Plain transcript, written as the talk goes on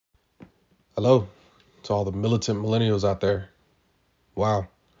Hello to all the militant millennials out there. Wow,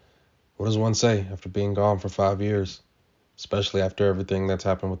 what does one say after being gone for 5 years? Especially after everything that's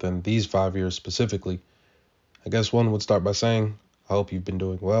happened within these 5 years specifically. I guess one would start by saying, I hope you've been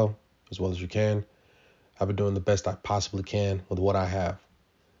doing well as you can. I've been doing the best I possibly can with what I have.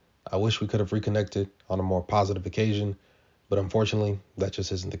 I wish we could have reconnected on a more positive occasion, but unfortunately, that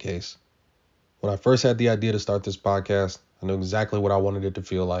just isn't the case. When I first had the idea to start this podcast, I knew exactly what I wanted it to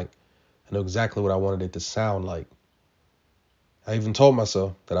feel like. I knew exactly what I wanted it to sound like. I even told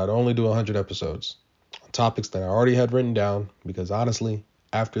myself that I'd only do 100 episodes on topics that I already had written down because honestly,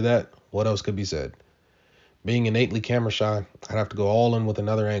 after that, what else could be said? Being innately camera shy, I'd have to go all in with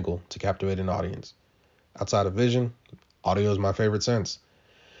another angle to captivate an audience. Outside of vision, audio is my favorite sense.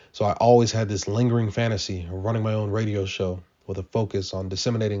 So I always had this lingering fantasy of running my own radio show with a focus on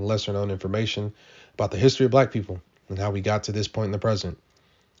disseminating lesser known information about the history of black people and how we got to this point in the present.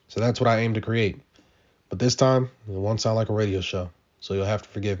 So that's what I aim to create. But this time, it won't sound like a radio show, so you'll have to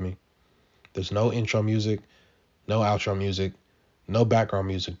forgive me. There's no intro music, no outro music, no background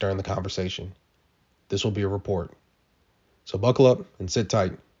music during the conversation. This will be a report. So buckle up and sit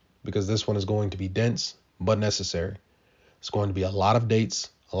tight, because this one is going to be dense but necessary. It's going to be a lot of dates,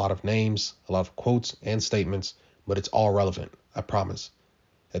 a lot of names, a lot of quotes and statements, but it's all relevant, I promise.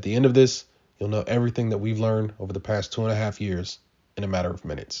 At the end of this, you'll know everything that we've learned over the past 2.5 years in a matter of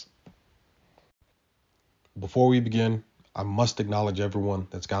minutes. Before we begin, I must acknowledge everyone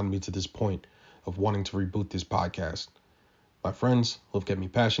that's gotten me to this point of wanting to reboot this podcast. My friends who have kept me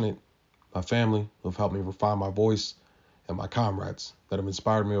passionate, my family who have helped me refine my voice, and my comrades that have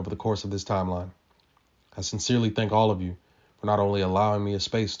inspired me over the course of this timeline. I sincerely thank all of you for not only allowing me a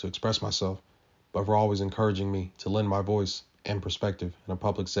space to express myself, but for always encouraging me to lend my voice and perspective in a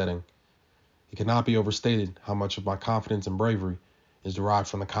public setting. It cannot be overstated how much of my confidence and bravery is derived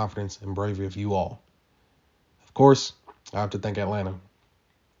from the confidence and bravery of you all. Of course, I have to thank Atlanta.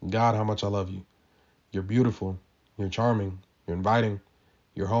 God, how much I love you. You're beautiful. You're charming. You're inviting.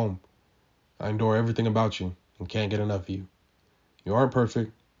 You're home. I adore everything about you and can't get enough of you. You aren't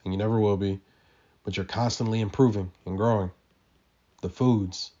perfect, and you never will be, but you're constantly improving and growing. The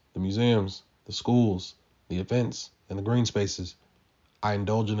foods, the museums, the schools, the events, and the green spaces, I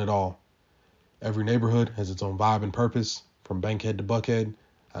indulge in it all. Every neighborhood has its own vibe and purpose. From Bankhead to Buckhead,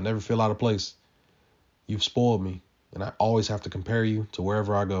 I never feel out of place. You've spoiled me, and I always have to compare you to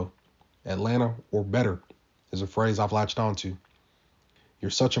wherever I go. Atlanta, or better, is a phrase I've latched onto.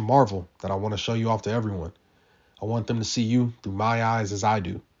 You're such a marvel that I want to show you off to everyone. I want them to see you through my eyes as I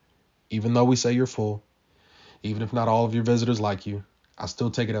do. Even though we say you're full, even if not all of your visitors like you, I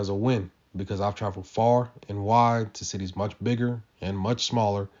still take it as a win because I've traveled far and wide to cities much bigger and much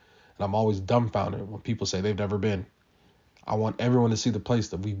smaller, and I'm always dumbfounded when people say they've never been. I want everyone to see the place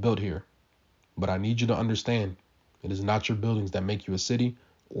that we've built here. But I need you to understand, it is not your buildings that make you a city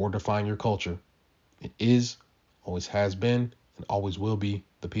or define your culture. It is, always has been, and always will be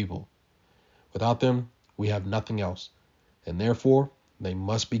the people. Without them, we have nothing else, and therefore, they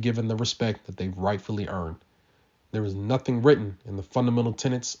must be given the respect that they've rightfully earned. There is nothing written in the fundamental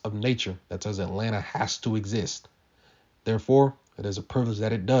tenets of nature that says Atlanta has to exist. Therefore, it is a privilege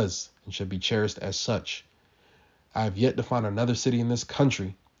that it does and should be cherished as such. I have yet to find another city in this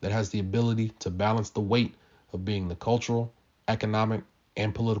country that has the ability to balance the weight of being the cultural, economic,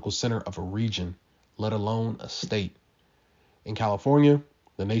 and political center of a region, let alone a state. In California,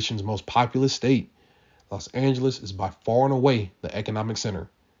 the nation's most populous state, Los Angeles is by far and away the economic center.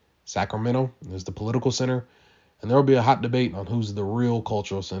 Sacramento is the political center, and there will be a hot debate on who's the real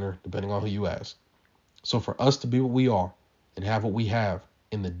cultural center, depending on who you ask. So for us to be what we are and have what we have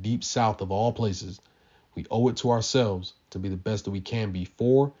in the deep south of all places, we owe it to ourselves to be the best that we can be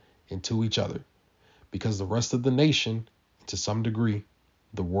for and to each other, because the rest of the nation, to some degree,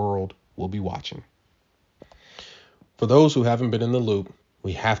 the world will be watching. For those who haven't been in the loop,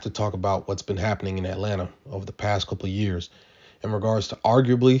 we have to talk about what's been happening in Atlanta over the past couple of years in regards to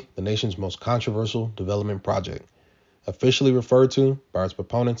arguably the nation's most controversial development project, officially referred to by its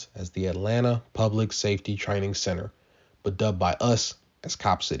proponents as the Atlanta Public Safety Training Center, but dubbed by us as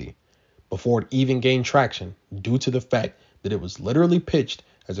Cop City, before it even gained traction due to the fact that it was literally pitched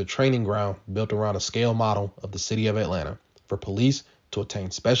as a training ground built around a scale model of the city of Atlanta for police to attain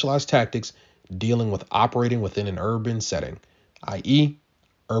specialized tactics dealing with operating within an urban setting, i.e.,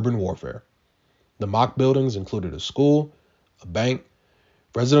 urban warfare. The mock buildings included a school, a bank,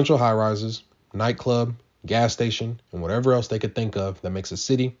 residential high-rises, nightclub, gas station, and whatever else they could think of that makes a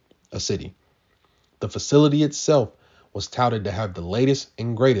city a city. The facility itself was touted to have the latest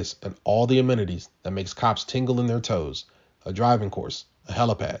and greatest and all the amenities that makes cops tingle in their toes: a driving course, a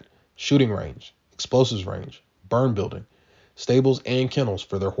helipad, shooting range, explosives range, burn building, stables and kennels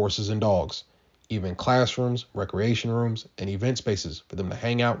for their horses and dogs, even classrooms, recreation rooms, and event spaces for them to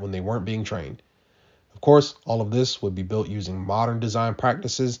hang out when they weren't being trained. Of course, all of this would be built using modern design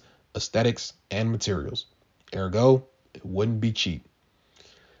practices, aesthetics, and materials. Ergo, it wouldn't be cheap.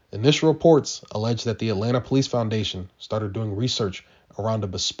 Initial reports allege that the Atlanta Police Foundation started doing research around a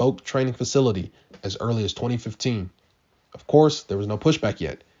bespoke training facility as early as 2015. Of course, there was no pushback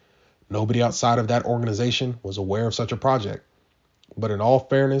yet. Nobody outside of that organization was aware of such a project. But in all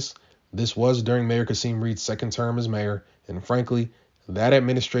fairness, this was during Mayor Kasim Reed's second term as mayor, and frankly, that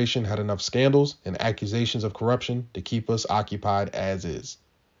administration had enough scandals and accusations of corruption to keep us occupied as is.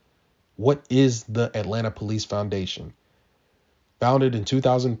 What is the Atlanta Police Foundation? Founded in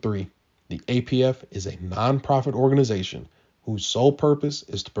 2003, the APF is a nonprofit organization whose sole purpose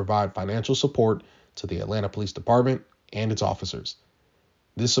is to provide financial support to the Atlanta Police Department and its officers.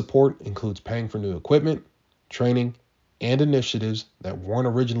 This support includes paying for new equipment, training, and initiatives that weren't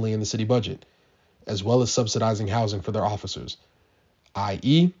originally in the city budget, as well as subsidizing housing for their officers,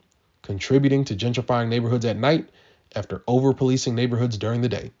 i.e., contributing to gentrifying neighborhoods at night after over-policing neighborhoods during the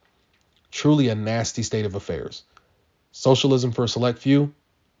day. Truly a nasty state of affairs. Socialism for a select few,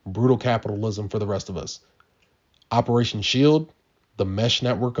 brutal capitalism for the rest of us. Operation Shield, the mesh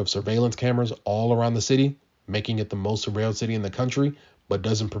network of surveillance cameras all around the city, making it the most surveilled city in the country, but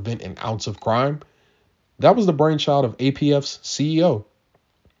doesn't prevent an ounce of crime. That was the brainchild of APF's CEO.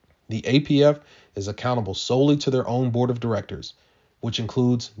 The APF is accountable solely to their own board of directors, which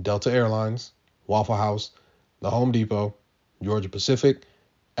includes Delta Airlines, Waffle House, the Home Depot, Georgia Pacific,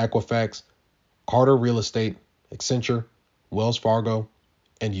 Equifax, Carter Real Estate, Accenture, Wells Fargo,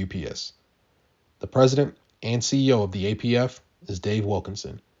 and UPS. The president and CEO of the APF is Dave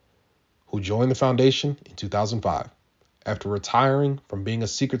Wilkinson, who joined the foundation in 2005 after retiring from being a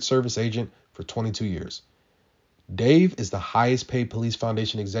Secret Service agent for 22 years. Dave is the highest paid police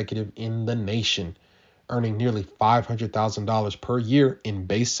foundation executive in the nation, earning nearly $500,000 per year in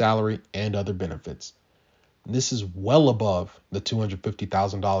base salary and other benefits. This is well above the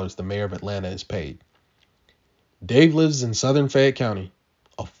 $250,000 the mayor of Atlanta is paid. Dave lives in southern Fayette County,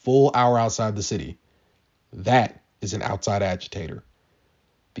 a full hour outside the city. That is an outside agitator.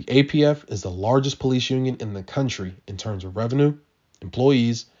 The APF is the largest police union in the country in terms of revenue,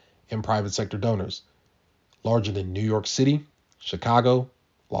 employees, and private sector donors. Larger than New York City, Chicago,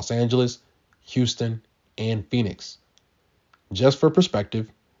 Los Angeles, Houston, and Phoenix. Just for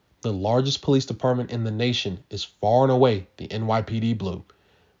perspective, the largest police department in the nation is far and away the NYPD Blue,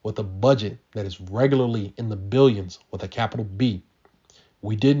 with a budget that is regularly in the billions with a capital B.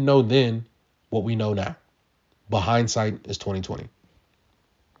 We didn't know then what we know now. But hindsight is 2020.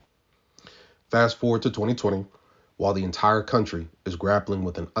 Fast forward to 2020, while the entire country is grappling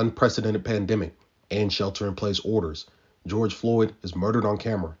with an unprecedented pandemic and shelter-in-place orders, George Floyd is murdered on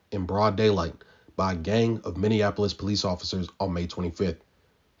camera in broad daylight by a gang of Minneapolis police officers on May 25th.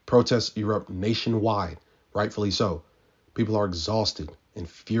 Protests erupt nationwide, rightfully so. People are exhausted and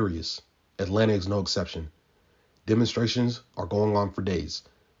furious. Atlanta is no exception. Demonstrations are going on for days.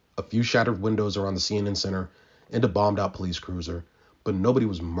 A few shattered windows around the CNN Center and a bombed-out police cruiser, but nobody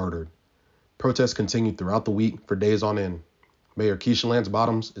was murdered. Protests continued throughout the week for days on end. Mayor Keisha Lance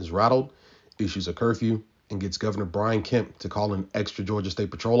Bottoms is rattled, issues a curfew, and gets Governor Brian Kemp to call in extra Georgia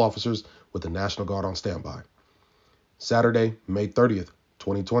State Patrol officers with the National Guard on standby. Saturday, May 30th,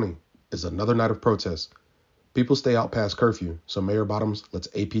 2020, is another night of protests. People stay out past curfew, so Mayor Bottoms lets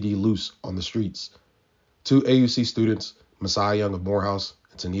APD loose on the streets. 2 AUC students, Messiah Young of Morehouse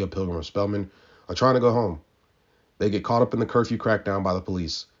and Tania Pilgrim of Spelman, are trying to go home. They get caught up in the curfew crackdown by the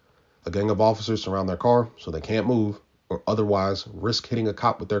police. A gang of officers surround their car so they can't move or otherwise risk hitting a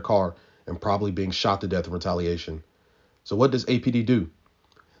cop with their car and probably being shot to death in retaliation. So what does APD do?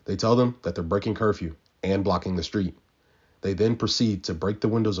 They tell them that they're breaking curfew and blocking the street. They then proceed to break the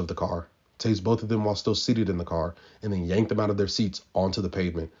windows of the car, tase both of them while still seated in the car, and then yank them out of their seats onto the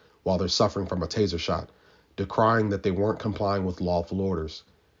pavement while they're suffering from a taser shot, decrying that they weren't complying with lawful orders.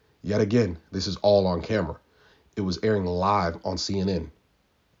 Yet again, this is all on camera. It was airing live on CNN.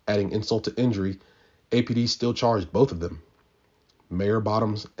 Adding insult to injury, APD still charged both of them. Mayor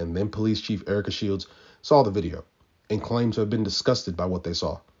Bottoms and then Police Chief Erica Shields saw the video and claimed to have been disgusted by what they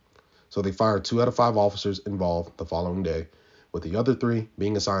saw. So they fired 2 out of 5 officers involved the following day, with the other 3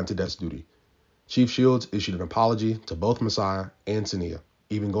 being assigned to desk duty. Chief Shields issued an apology to both Messiah and Tania,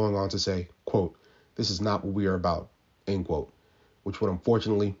 even going on to say, quote, "This is not what we are about," end quote, which would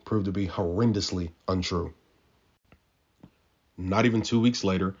unfortunately prove to be horrendously untrue. Not even 2 weeks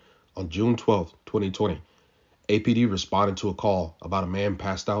later, on June 12, 2020, APD responded to a call about a man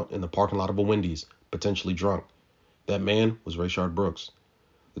passed out in the parking lot of a Wendy's, potentially drunk. That man was Rayshard Brooks.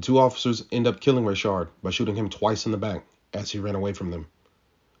 The two officers end up killing Rayshard by shooting him twice in the back as he ran away from them.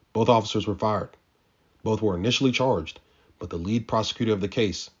 Both officers were fired. Both were initially charged, but the lead prosecutor of the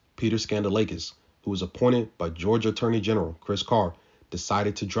case, Peter Skandalakis, who was appointed by Georgia Attorney General Chris Carr,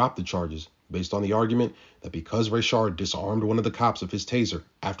 decided to drop the charges based on the argument that because Rayshard disarmed one of the cops of his taser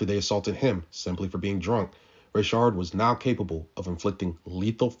after they assaulted him simply for being drunk, Rayshard was now capable of inflicting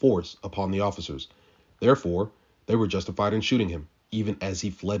lethal force upon the officers. Therefore, they were justified in shooting him, even as he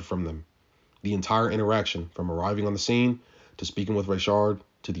fled from them. The entire interaction, from arriving on the scene, to speaking with Rayshard,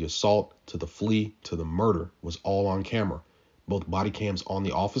 to the assault, to the flee, to the murder, was all on camera, both body cams on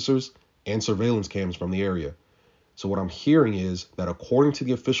the officers and surveillance cams from the area. So what I'm hearing is that according to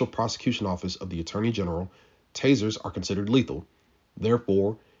the official prosecution office of the Attorney General, tasers are considered lethal.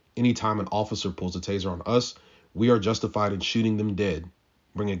 Therefore, anytime an officer pulls a taser on us, we are justified in shooting them dead.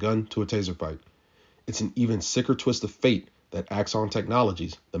 Bring a gun to a taser fight. It's an even sicker twist of fate that Axon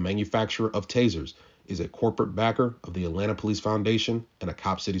Technologies, the manufacturer of tasers, is a corporate backer of the Atlanta Police Foundation and a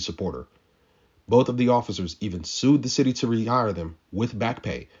Cop City supporter. Both of the officers even sued the city to rehire them with back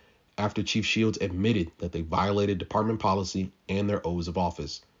pay after Chief Shields admitted that they violated department policy and their oaths of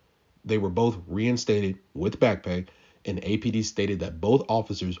office. They were both reinstated with back pay, and APD stated that both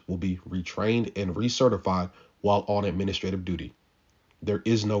officers will be retrained and recertified while on administrative duty. There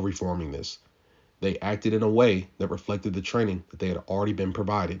is no reforming this. They acted in a way that reflected the training that they had already been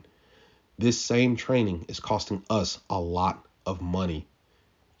provided. This same training is costing us a lot of money.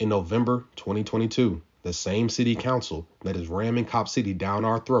 In November 2022, the same city council that is ramming Cop City down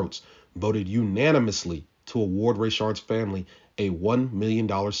our throats voted unanimously to award Rayshard's family a $1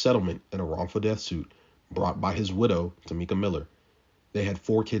 million settlement in a wrongful death suit brought by his widow, Tamika Miller. They had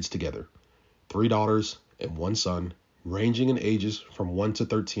 4 kids together, 3 daughters and 1 son, ranging in ages from 1 to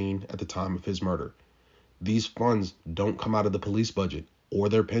 13 at the time of his murder. These funds don't come out of the police budget or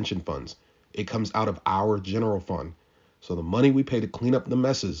their pension funds. It comes out of our general fund. So the money we pay to clean up the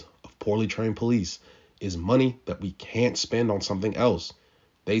messes of poorly trained police is money that we can't spend on something else.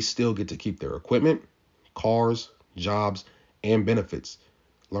 They still get to keep their equipment, cars, jobs, and benefits,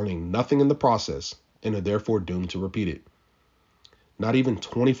 learning nothing in the process, and are therefore doomed to repeat it. Not even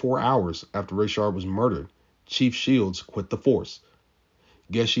 24 hours after Rayshard was murdered, Chief Shields quit the force.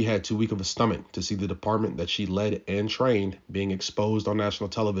 Guess she had too weak of a stomach to see the department that she led and trained being exposed on national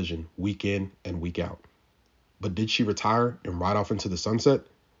television week in and week out. But did she retire and ride off into the sunset?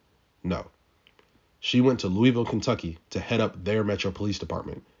 No. She went to Louisville, Kentucky to head up their Metro Police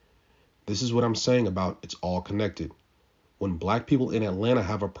Department. This is what I'm saying about it's all connected. When black people in Atlanta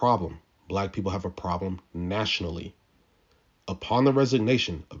have a problem, black people have a problem nationally. Upon the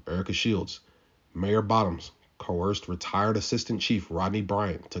resignation of Erica Shields, Mayor Bottoms coerced retired Assistant Chief Rodney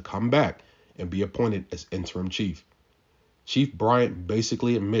Bryant to come back and be appointed as interim chief. Chief Bryant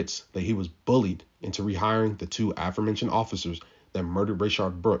basically admits that he was bullied into rehiring the 2 aforementioned officers that murdered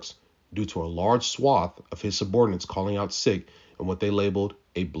Rayshard Brooks due to a large swath of his subordinates calling out sick in what they labeled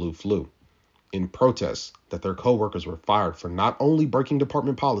a blue flu, in protest that their co-workers were fired for not only breaking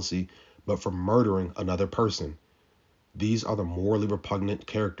department policy, but for murdering another person. These are the morally repugnant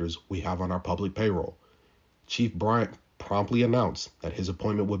characters we have on our public payroll. Chief Bryant promptly announced that his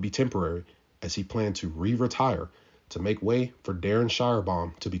appointment would be temporary as he planned to retire to make way for Darren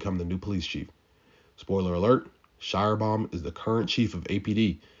Shirebaum to become the new police chief. Spoiler alert, Shirebaum is the current chief of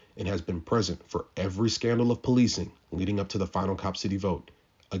APD and has been present for every scandal of policing leading up to the final Cop City vote.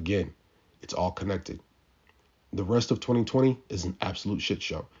 Again, it's all connected. The rest of 2020 is an absolute shit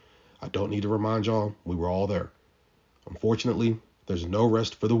show. I don't need to remind y'all, we were all there. Unfortunately, there's no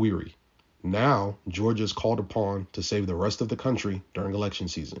rest for the weary. Now, Georgia is called upon to save the rest of the country during election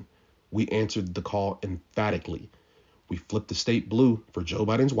season. We answered the call emphatically. We flipped the state blue for Joe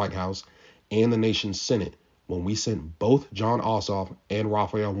Biden's White House and the nation's Senate when we sent both John Ossoff and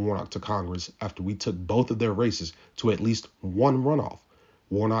Raphael Warnock to Congress after we took both of their races to at least 1 runoff.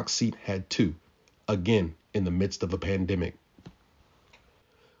 Warnock's seat had 2, again in the midst of a pandemic.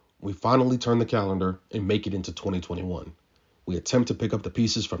 We finally turn the calendar and make it into 2021. We attempt to pick up the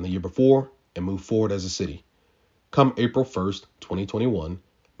pieces from the year before and move forward as a city. Come April 1st, 2021,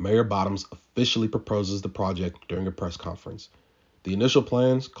 Mayor Bottoms officially proposes the project during a press conference. The initial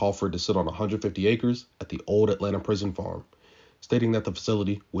plans call for it to sit on 150 acres at the old Atlanta prison farm, stating that the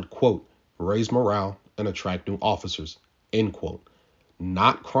facility would, quote, raise morale and attract new officers, end quote,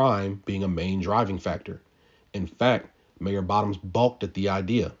 not crime being a main driving factor. In fact, Mayor Bottoms balked at the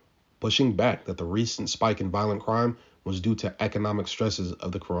idea, pushing back that the recent spike in violent crime was due to economic stresses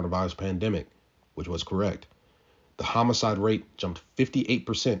of the coronavirus pandemic, which was correct. The homicide rate jumped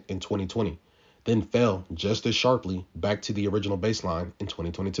 58% in 2020, then fell just as sharply back to the original baseline in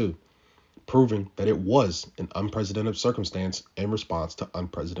 2022, proving that it was an unprecedented circumstance in response to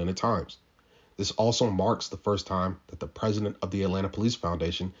unprecedented times. This also marks the first time that the president of the Atlanta Police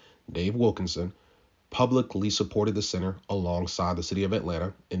Foundation, Dave Wilkinson, publicly supported the center alongside the city of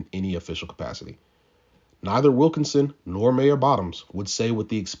Atlanta in any official capacity. Neither Wilkinson nor Mayor Bottoms would say what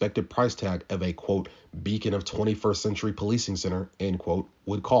the expected price tag of a, quote, beacon of 21st century policing center, end quote,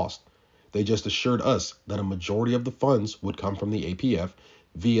 would cost. They just assured us that a majority of the funds would come from the APF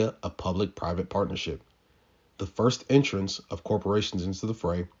via a public-private partnership. The first entrance of corporations into the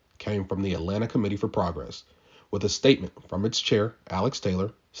fray came from the Atlanta Committee for Progress, with a statement from its chair, Alex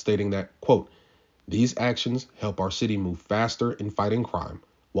Taylor, stating that, quote, these actions help our city move faster in fighting crime,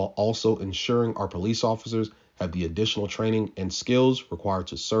 while also ensuring our police officers have the additional training and skills required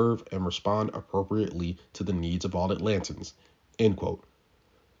to serve and respond appropriately to the needs of all Atlantans, end quote.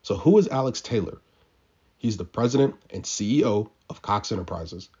 So who is Alex Taylor? He's the president and CEO of Cox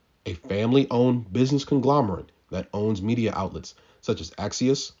Enterprises, a family-owned business conglomerate that owns media outlets such as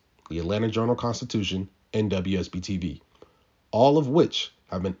Axios, the Atlanta Journal-Constitution, and WSB-TV, all of which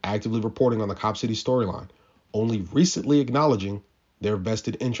have been actively reporting on the Cop City storyline, only recently acknowledging their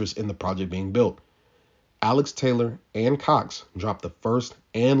vested interest in the project being built. Alex Taylor and Cox dropped the first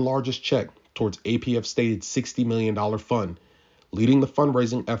and largest check towards APF's stated $60 million fund, leading the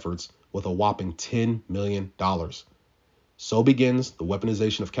fundraising efforts with a whopping $10 million. So begins the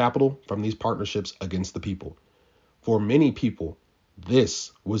weaponization of capital from these partnerships against the people. For many people,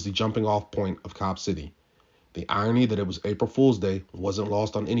 this was the jumping off point of Cop City. The irony that it was April Fool's Day wasn't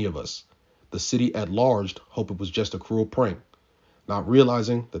lost on any of us. The city at large hoped it was just a cruel prank, not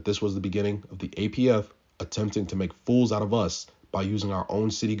realizing that this was the beginning of the APF attempting to make fools out of us by using our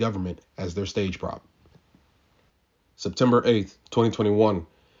own city government as their stage prop. September 8th, 2021,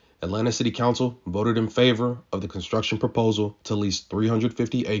 Atlanta City Council voted in favor of the construction proposal to lease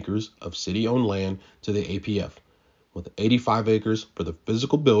 350 acres of city-owned land to the APF, with 85 acres for the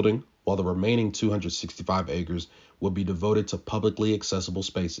physical building, while the remaining 265 acres would be devoted to publicly accessible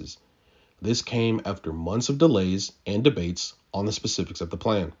spaces. This came after months of delays and debates on the specifics of the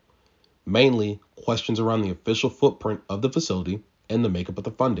plan, mainly questions around the official footprint of the facility and the makeup of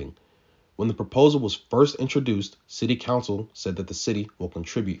the funding. When the proposal was first introduced, City Council said that the city will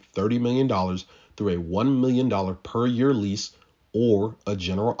contribute $30 million through a $1 million per year lease or a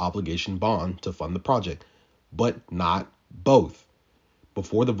general obligation bond to fund the project, but not both.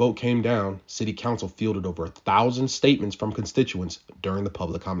 Before the vote came down, City Council fielded over 1,000 statements from constituents during the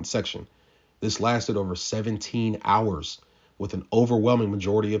public comment section. This lasted over 17 hours, with an overwhelming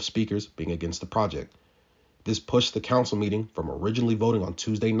majority of speakers being against the project. This pushed the council meeting from originally voting on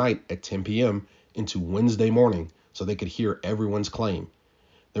Tuesday night at 10 p.m. into Wednesday morning so they could hear everyone's claim.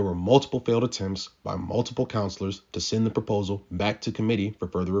 There were multiple failed attempts by multiple councilors to send the proposal back to committee for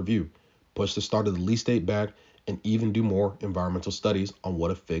further review, push the start of the lease date back, and even do more environmental studies on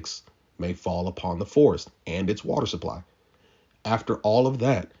what effects may fall upon the forest and its water supply. After all of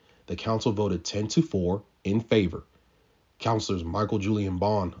that, the council voted 10-4 in favor. Councilors Michael Julian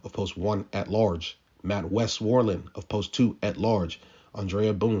Bond of Post 1 at large, Matt Westmoreland of Post 2 at large,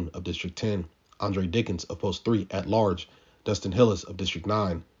 Andrea Boone of District 10, Andre Dickens of Post 3 at large, Dustin Hillis of District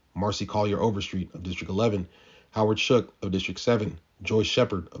 9, Marcy Collier Overstreet of District 11, Howard Shook of District 7, Joyce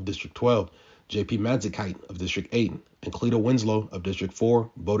Shepard of District 12, J.P. Madzikite of District 8, and Cleta Winslow of District 4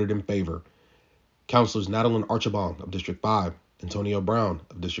 voted in favor. Councilors Natalie Archibald of District 5, Antonio Brown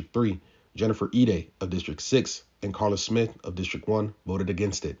of District 3, Jennifer Ide of District 6, and Carla Smith of District 1 voted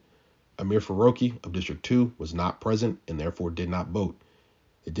against it. Amir Faroki of District 2 was not present and therefore did not vote.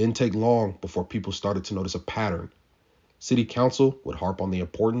 It didn't take long before people started to notice a pattern. City Council would harp on the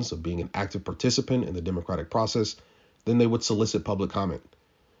importance of being an active participant in the democratic process, then they would solicit public comment.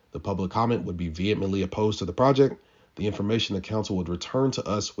 The public comment would be vehemently opposed to the project. The information the council would return to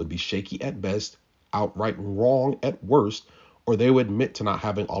us would be shaky at best, outright wrong at worst, or they would admit to not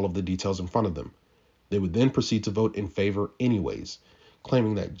having all of the details in front of them. They would then proceed to vote in favor anyways,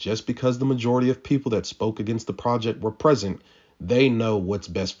 claiming that just because the majority of people that spoke against the project were present, they know what's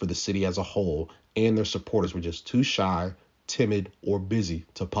best for the city as a whole, and their supporters were just too shy, timid, or busy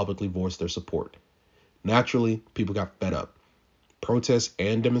to publicly voice their support. Naturally, people got fed up. Protests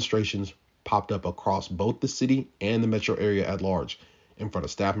and demonstrations popped up across both the city and the metro area at large, in front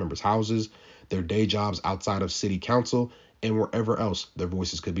of staff members' houses, their day jobs outside of city council, and wherever else their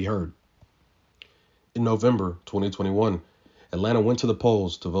voices could be heard. In November 2021, Atlanta went to the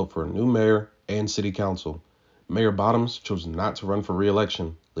polls to vote for a new mayor and city council. Mayor Bottoms chose not to run for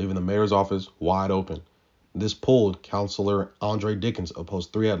re-election, leaving the mayor's office wide open. This pulled Councilor Andre Dickens of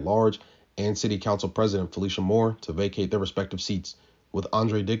Post 3 at large and City Council President Felicia Moore to vacate their respective seats, with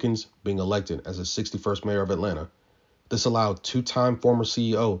Andre Dickens being elected as the 61st mayor of Atlanta. This allowed two-time former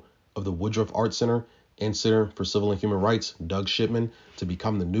CEO of the Woodruff Art Center and Center for Civil and Human Rights, Doug Shipman, to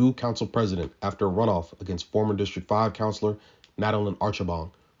become the new council president after a runoff against former District 5 councilor Madeline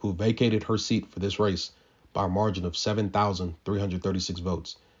Archibong, who vacated her seat for this race by a margin of 7,336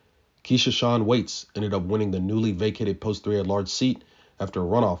 votes. Keisha Shawn Waits ended up winning the newly vacated Post 3 at-large seat after a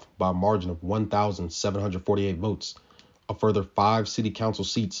runoff by a margin of 1,748 votes. A further 5 city council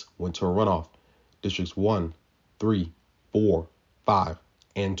seats went to a runoff, Districts 1, 3, 4, 5,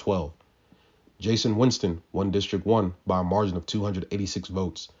 and 12. Jason Winston won District 1 by a margin of 286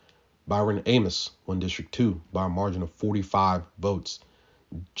 votes. Byron Amos won District 2 by a margin of 45 votes.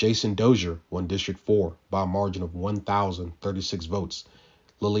 Jason Dozier won District 4 by a margin of 1,036 votes.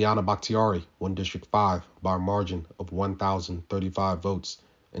 Liliana Bakhtiari won District 5 by a margin of 1,035 votes.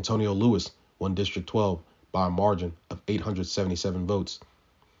 Antonio Lewis won District 12 by a margin of 877 votes.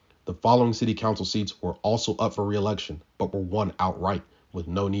 The following city council seats were also up for re-election, but were won outright with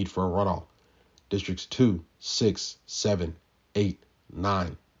no need for a runoff. Districts 2, 6, 7, 8,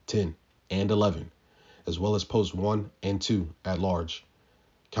 9, 10, and 11, as well as Posts 1 and 2 at large.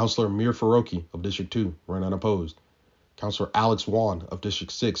 Councilor Mir Faroki of District 2 ran unopposed. Councilor Alex Wan of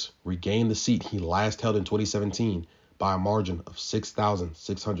District 6 regained the seat he last held in 2017 by a margin of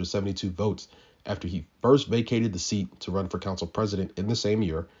 6,672 votes after he first vacated the seat to run for council president in the same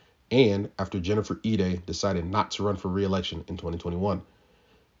year and after Jennifer Ide decided not to run for re-election in 2021.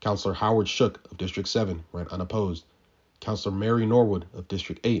 Councilor Howard Shook of District 7 ran unopposed. Councilor Mary Norwood of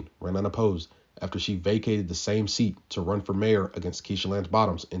District 8 ran unopposed after she vacated the same seat to run for mayor against Keisha Lance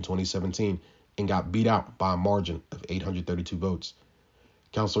Bottoms in 2017 and got beat out by a margin of 832 votes.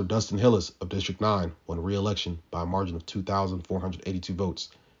 Councilor Dustin Hillis of District 9 won re-election by a margin of 2,482 votes.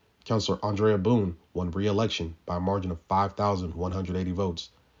 Councilor Andrea Boone won re-election by a margin of 5,180 votes.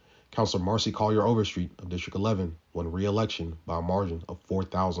 Councilor Marcy Collier Overstreet of District 11 won re-election by a margin of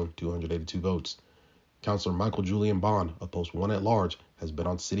 4,282 votes. Councilor Michael Julian Bond of Post 1 at large has been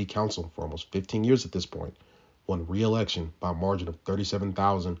on City Council for almost 15 years at this point, won re-election by a margin of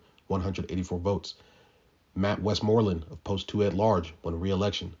 37,184 votes. Matt Westmoreland of Post 2 at large won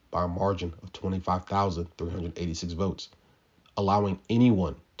re-election by a margin of 25,386 votes. Allowing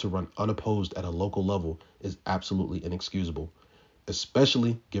anyone to run unopposed at a local level is absolutely inexcusable,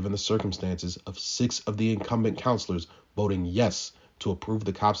 especially given the circumstances of 6 of the incumbent councilors voting yes to approve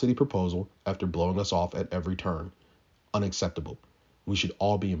the Cobb City proposal after blowing us off at every turn. Unacceptable. We should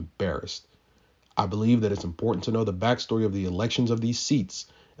all be embarrassed. I believe that it's important to know the backstory of the elections of these seats,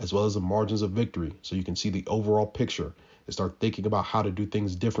 as well as the margins of victory, so you can see the overall picture and start thinking about how to do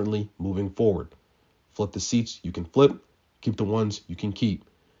things differently moving forward. Flip the seats you can flip, keep the ones you can keep.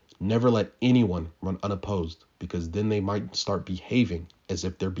 Never let anyone run unopposed, because then they might start behaving as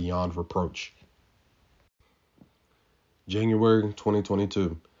if they're beyond reproach. January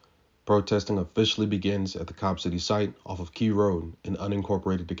 2022. Protesting officially begins at the Cobb City site off of Key Road in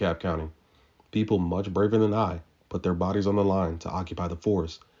unincorporated DeKalb County. People much braver than I put their bodies on the line to occupy the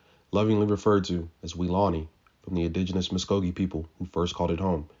forest, lovingly referred to as Weelaunee, from the indigenous Muskogee people who first called it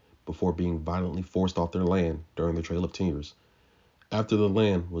home, before being violently forced off their land during the Trail of Tears. After the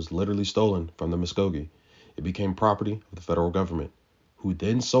land was literally stolen from the Muskogee, it became property of the federal government, who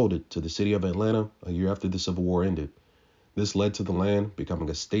then sold it to the city of Atlanta a year after the Civil War ended. This led to the land becoming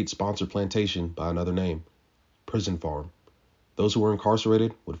a state-sponsored plantation by another name, Prison Farm. Those who were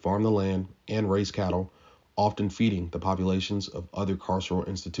incarcerated would farm the land and raise cattle, often feeding the populations of other carceral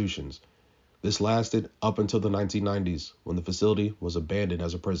institutions. This lasted up until the 1990s, when the facility was abandoned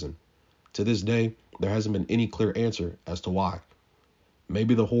as a prison. To this day, there hasn't been any clear answer as to why.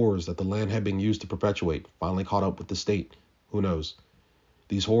 Maybe the horrors that the land had been used to perpetuate finally caught up with the state. Who knows?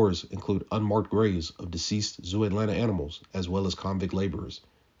 These horrors include unmarked graves of deceased Zoo Atlanta animals, as well as convict laborers.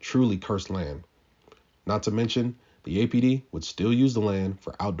 Truly cursed land. Not to mention, the APD would still use the land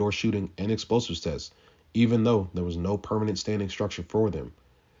for outdoor shooting and explosives tests, even though there was no permanent standing structure for them.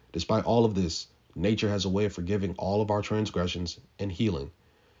 Despite all of this, nature has a way of forgiving all of our transgressions and healing.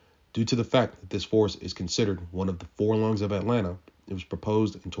 Due to the fact that this forest is considered one of the 4 lungs of Atlanta, it was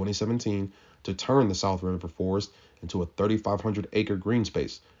proposed in 2017 to turn the South River Forest into a 3,500-acre green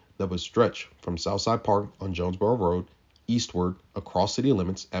space that would stretch from Southside Park on Jonesboro Road eastward across city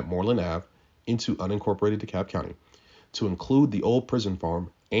limits at Moreland Ave into unincorporated DeKalb County, to include the old prison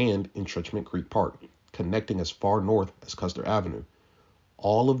farm and Entrenchment Creek Park, connecting as far north as Custer Avenue.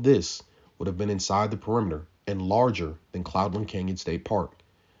 All of this would have been inside the perimeter and larger than Cloudland Canyon State Park.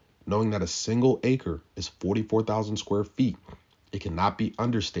 Knowing that a single acre is 44,000 square feet, it cannot be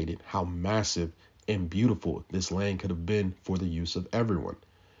understated how massive and beautiful this land could have been for the use of everyone.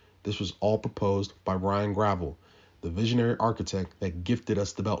 This was all proposed by Ryan Gravel, the visionary architect that gifted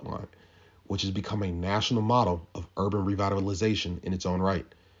us the Beltline, which has become a national model of urban revitalization in its own right.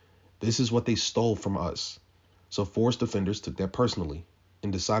 This is what they stole from us. So forest defenders took that personally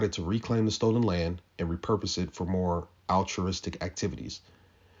and decided to reclaim the stolen land and repurpose it for more altruistic activities.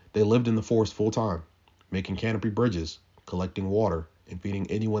 They lived in the forest full time, making canopy bridges, collecting water, and feeding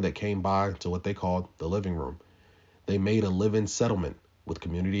anyone that came by to what they called the living room. They made a live-in settlement with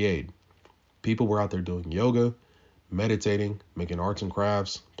community aid. People were out there doing yoga, meditating, making arts and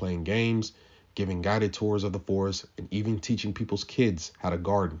crafts, playing games, giving guided tours of the forest, and even teaching people's kids how to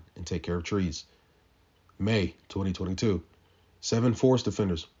garden and take care of trees. May 2022, 7 forest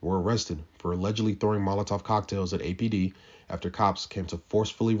defenders were arrested for allegedly throwing Molotov cocktails at APD after cops came to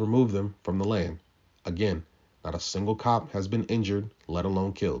forcefully remove them from the land. Again, not a single cop has been injured, let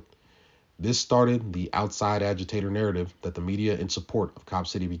alone killed. This started the outside agitator narrative that the media in support of Cop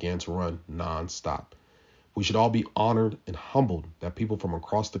City began to run non-stop. We should all be honored and humbled that people from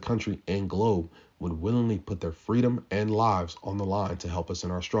across the country and globe would willingly put their freedom and lives on the line to help us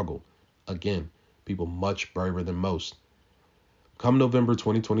in our struggle. Again, people much braver than most. Come November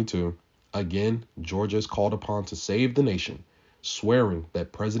 2022, again, Georgia is called upon to save the nation, swearing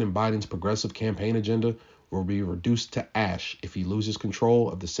that President Biden's progressive campaign agenda will be reduced to ash if he loses control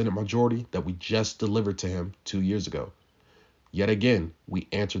of the Senate majority that we just delivered to him 2 years ago. Yet again, we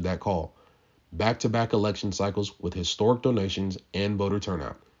answered that call. Back-to-back election cycles with historic donations and voter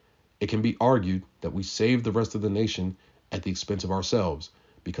turnout. It can be argued that we saved the rest of the nation at the expense of ourselves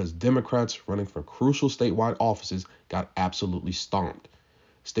because Democrats running for crucial statewide offices got absolutely stomped.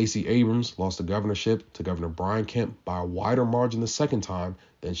 Stacey Abrams lost the governorship to Governor Brian Kemp by a wider margin the second time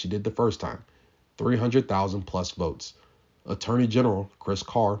than she did the first time, 300,000 plus votes. Attorney General Chris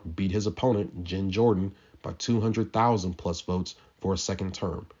Carr beat his opponent, Jen Jordan, by 200,000 plus votes for a second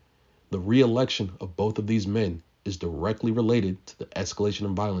term. The re-election of both of these men is directly related to the escalation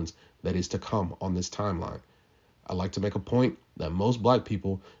of violence that is to come on this timeline. I'd like to make a point that most black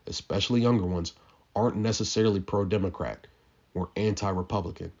people, especially younger ones, aren't necessarily pro-Democrat or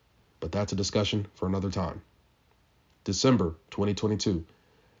anti-Republican, but that's a discussion for another time. December 2022,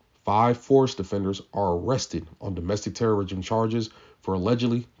 5 forest defenders are arrested on domestic terrorism charges for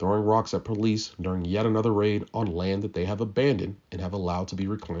allegedly throwing rocks at police during yet another raid on land that they have abandoned and have allowed to be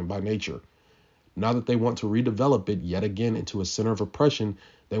reclaimed by nature. Now that they want to redevelop it yet again into a center of oppression,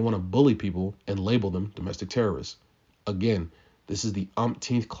 they want to bully people and label them domestic terrorists. Again, this is the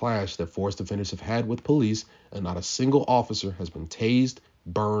umpteenth clash that forest defenders have had with police, and not a single officer has been tased,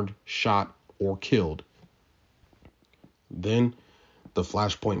 burned, shot, or killed. Then, the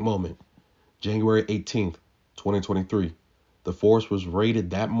flashpoint moment. January 18th, 2023. The forest was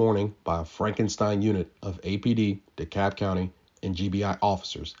raided that morning by a Frankenstein unit of APD, DeKalb County, and GBI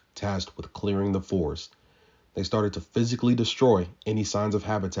officers tasked with clearing the forest. They started to physically destroy any signs of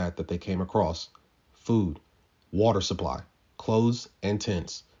habitat that they came across: food, water supply, clothes, and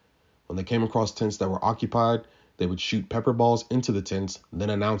tents. When they came across tents that were occupied, they would shoot pepper balls into the tents,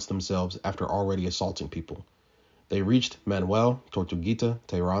 then announce themselves after already assaulting people. They reached Manuel Tortuguita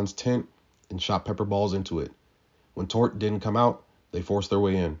Tehran's tent and shot pepper balls into it. When Tort didn't come out, they forced their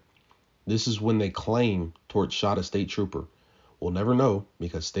way in. This is when they claim Tort shot a state trooper. We'll never know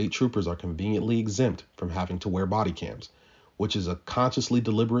because state troopers are conveniently exempt from having to wear body cams, which is a consciously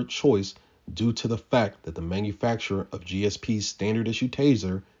deliberate choice due to the fact that the manufacturer of GSP's standard issue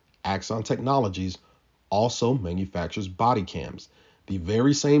taser, Axon Technologies, also manufactures body cams, the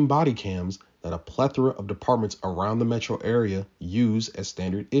very same body cams that a plethora of departments around the metro area use as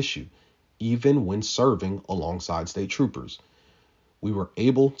standard issue, even when serving alongside state troopers. We were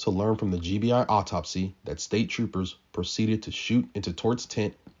able to learn from the GBI autopsy that state troopers proceeded to shoot into Tort's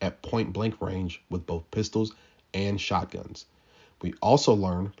tent at point-blank range with both pistols and shotguns. We also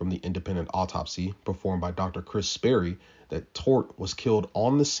learned from the independent autopsy performed by Dr. Chris Sperry that Tort was killed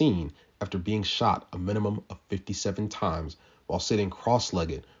on the scene after being shot a minimum of 57 times while sitting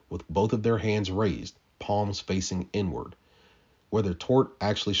cross-legged with both of their hands raised, palms facing inward. Whether Tort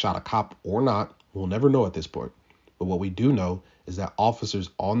actually shot a cop or not, we'll never know at this point. But what we do know is that officers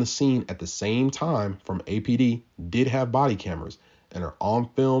on the scene at the same time from APD did have body cameras and are on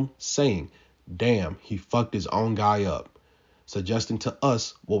film saying, "Damn, he fucked his own guy up," suggesting to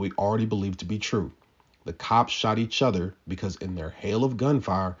us what we already believed to be true. The cops shot each other because in their hail of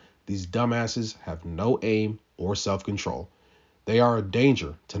gunfire, these dumbasses have no aim or self-control. They are a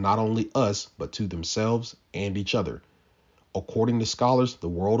danger to not only us, but to themselves and each other. According to scholars the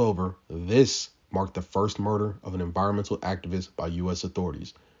world over, this marked the first murder of an environmental activist by U.S.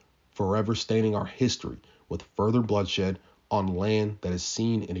 authorities, forever staining our history with further bloodshed on land that has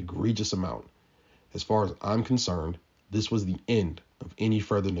seen an egregious amount. As far as I'm concerned, this was the end of any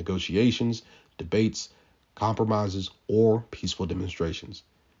further negotiations, debates, compromises, or peaceful demonstrations.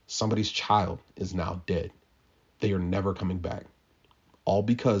 Somebody's child is now dead. They are never coming back. All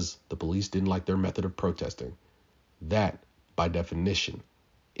because the police didn't like their method of protesting. That, by definition,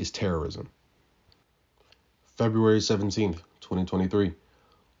 is terrorism. February 17th, 2023.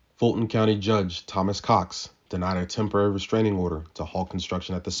 Fulton County Judge Thomas Cox denied a temporary restraining order to halt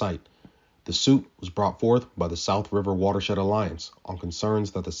construction at the site. The suit was brought forth by the South River Watershed Alliance on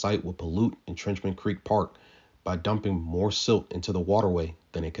concerns that the site would pollute Entrenchment Creek Park by dumping more silt into the waterway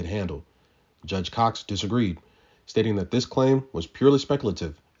than it could handle. Judge Cox disagreed, stating that this claim was purely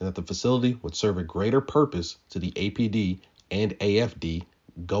speculative and that the facility would serve a greater purpose to the APD and AFD,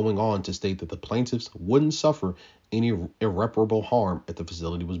 going on to state that the plaintiffs wouldn't suffer any irreparable harm if the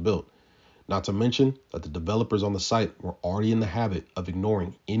facility was built. Not to mention that the developers on the site were already in the habit of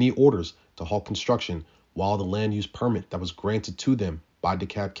ignoring any orders to halt construction while the land use permit that was granted to them by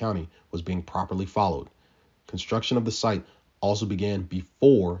DeKalb County was being properly followed. Construction of the site also began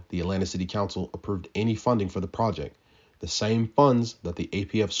before the Atlanta City Council approved any funding for the project. The same funds that the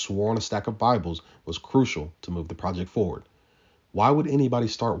APF swore on a stack of Bibles was crucial to move the project forward. Why would anybody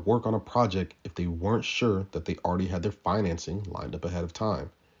start work on a project if they weren't sure that they already had their financing lined up ahead of time?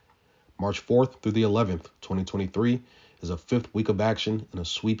 March 4th through the 11th, 2023 is a fifth week of action in a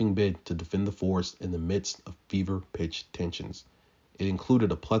sweeping bid to defend the forest in the midst of fever-pitched tensions. It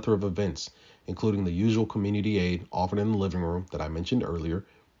included a plethora of events, including the usual community aid offered in the living room that I mentioned earlier,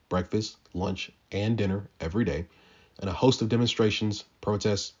 breakfast, lunch, and dinner every day, and a host of demonstrations,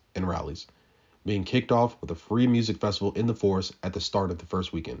 protests, and rallies, being kicked off with a free music festival in the forest at the start of the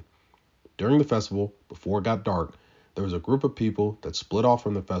first weekend. During the festival, before it got dark, there was a group of people that split off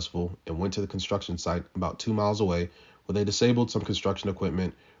from the festival and went to the construction site about 2 miles away, where they disabled some construction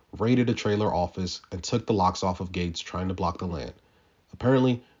equipment, raided a trailer office, and took the locks off of gates trying to block the land.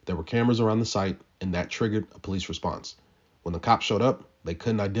 Apparently, there were cameras around the site, and that triggered a police response. When the cops showed up, they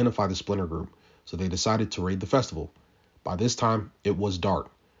couldn't identify the splinter group, so they decided to raid the festival. By this time, it was dark,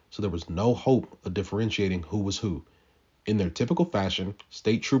 so there was no hope of differentiating who was who. In their typical fashion,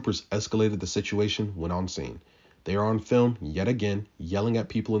 state troopers escalated the situation when on scene. They are on film yet again yelling at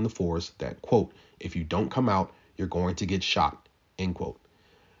people in the forest that, quote, "if you don't come out, you're going to get shot," end quote.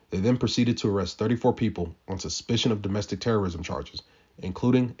 They then proceeded to arrest 34 people on suspicion of domestic terrorism charges,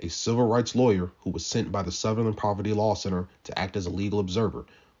 including a civil rights lawyer who was sent by the Southern Poverty Law Center to act as a legal observer,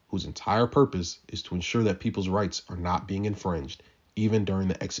 whose entire purpose is to ensure that people's rights are not being infringed, even during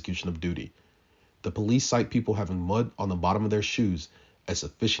the execution of duty. The police cite people having mud on the bottom of their shoes as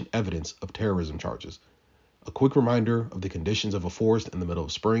sufficient evidence of terrorism charges. A quick reminder of the conditions of a forest in the middle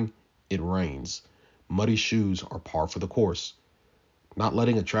of spring: it rains. Muddy shoes are par for the course. Not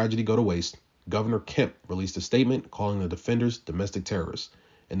letting a tragedy go to waste, Governor Kemp released a statement calling the defenders domestic terrorists,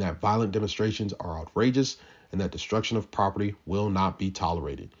 and that violent demonstrations are outrageous and that destruction of property will not be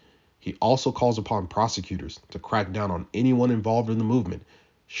tolerated. He also calls upon prosecutors to crack down on anyone involved in the movement,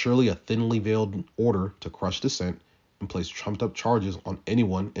 surely a thinly veiled order to crush dissent, and place trumped-up charges on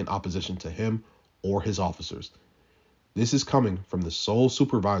anyone in opposition to him or his officers. This is coming from the sole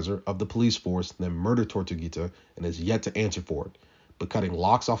supervisor of the police force that murdered Tortuguita and is yet to answer for it. But cutting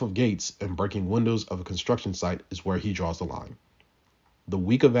locks off of gates and breaking windows of a construction site is where he draws the line. The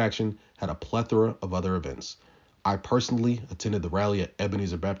week of action had a plethora of other events. I personally attended the rally at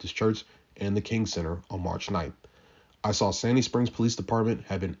Ebenezer Baptist Church and the King Center on March 9th. I saw Sandy Springs Police Department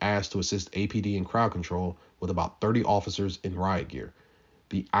had been asked to assist APD in crowd control with about 30 officers in riot gear.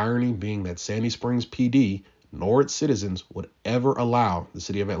 The irony being that Sandy Springs PD nor its citizens would ever allow the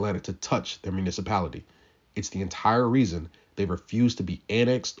city of Atlanta to touch their municipality. It's the entire reason they refused to be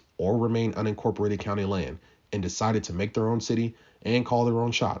annexed or remain unincorporated county land and decided to make their own city and call their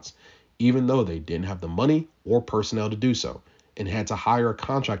own shots, even though they didn't have the money or personnel to do so and had to hire a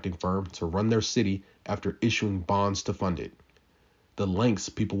contracting firm to run their city after issuing bonds to fund it. The lengths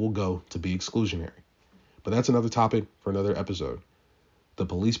people will go to be exclusionary. But that's another topic for another episode. The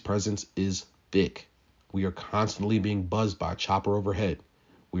police presence is thick. We are constantly being buzzed by a chopper overhead.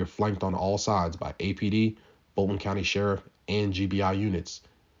 We are flanked on all sides by APD, Fulton County Sheriff, and GBI units.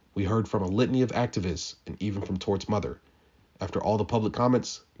 We heard from a litany of activists and even from Tort's mother. After all the public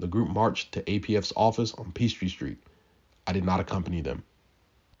comments, the group marched to APF's office on Peachtree Street. I did not accompany them.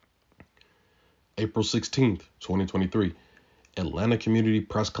 April 16th, 2023. Atlanta Community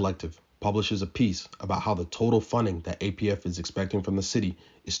Press Collective publishes a piece about how the total funding that APF is expecting from the city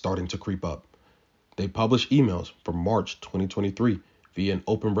is starting to creep up. They publish emails from March 2023 via an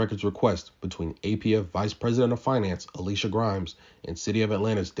open records request between APF Vice President of Finance Alicia Grimes and City of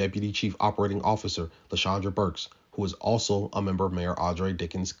Atlanta's Deputy Chief Operating Officer Lashandra Burks, who is also a member of Mayor Audrey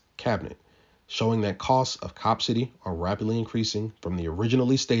Dickens' cabinet, showing that costs of Cop City are rapidly increasing from the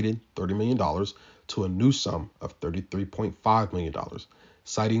originally stated $30 million to a new sum of $33.5 million,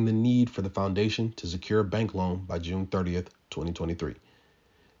 citing the need for the foundation to secure a bank loan by June 30th, 2023.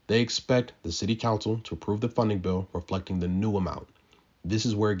 They expect the City Council to approve the funding bill reflecting the new amount. This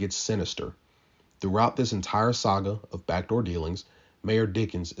is where it gets sinister. Throughout this entire saga of backdoor dealings, Mayor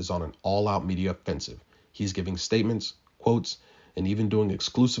Dickens is on an all-out media offensive. He's giving statements, quotes, and even doing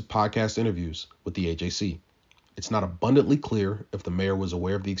exclusive podcast interviews with the AJC. It's not abundantly clear if the mayor was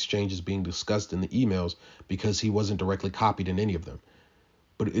aware of the exchanges being discussed in the emails because he wasn't directly copied in any of them.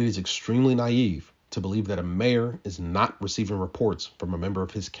 But it is extremely naive to believe that a mayor is not receiving reports from a member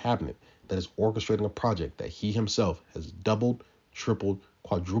of his cabinet that is orchestrating a project that he himself has doubled, tripled,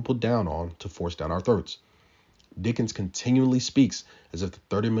 quadrupled down on to force down our throats. Dickens continually speaks as if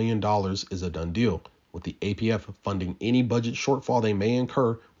the $30 million is a done deal, with the APF funding any budget shortfall they may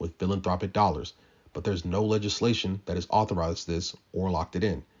incur with philanthropic dollars, but there's no legislation that has authorized this or locked it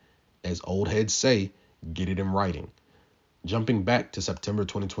in. As old heads say, get it in writing. Jumping back to September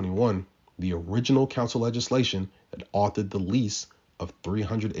 2021, the original council legislation that authored the lease of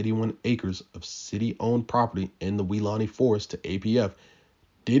 381 acres of city-owned property in the Weelaunee Forest to APF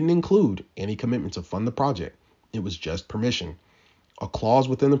didn't include any commitment to fund the project. It was just permission. A clause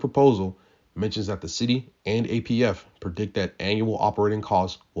within the proposal mentions that the city and APF predict that annual operating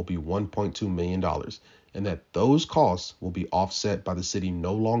costs will be $1.2 million and that those costs will be offset by the city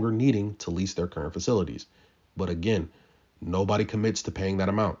no longer needing to lease their current facilities. But again, nobody commits to paying that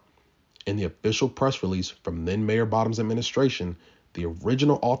amount. In the official press release from then Mayor Bottom's administration, the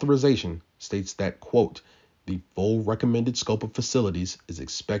original authorization states that, quote, the full recommended scope of facilities is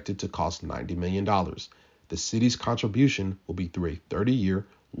expected to cost $90 million. The city's contribution will be through a 30-year,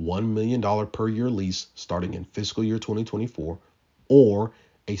 $1 million per year lease starting in fiscal year 2024, or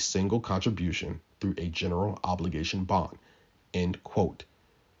a single contribution through a general obligation bond, end quote.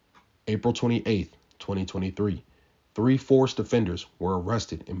 April 28th, 2023. 3 forced offenders were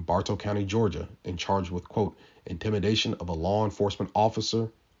arrested in Bartow County, Georgia, and charged with, quote, intimidation of a law enforcement officer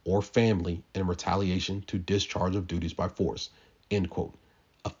or family in retaliation to discharge of duties by force, end quote,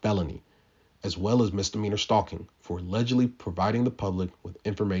 a felony, as well as misdemeanor stalking for allegedly providing the public with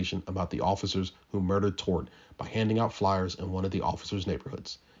information about the officers who murdered Tort by handing out flyers in one of the officers'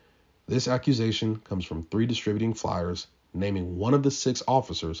 neighborhoods. This accusation comes from 3 distributing flyers naming one of the 6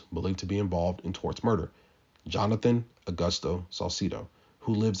 officers believed to be involved in Tort's murder, Jonathan Augusto Salcido,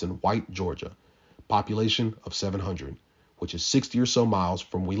 who lives in White, Georgia, population of 700, which is 60 or so miles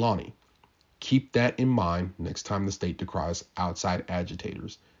from Weelaunee. Keep that in mind next time the state decries outside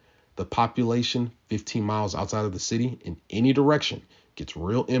agitators. The population 15 miles outside of the city in any direction gets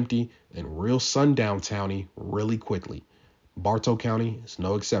real empty and real sundown towny really quickly. Bartow County is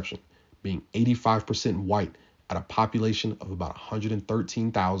no exception, being 85% white at a population of about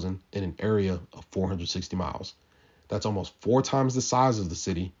 113,000 in an area of 460 miles. That's almost 4 times the size of the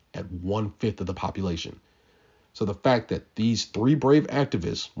city at 1/5 of the population. So the fact that these 3 brave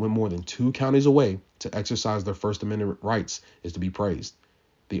activists went more than 2 counties away to exercise their First Amendment rights is to be praised.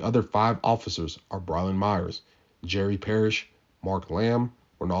 The other 5 officers are Brylan Myers, Jerry Parrish, Mark Lamb,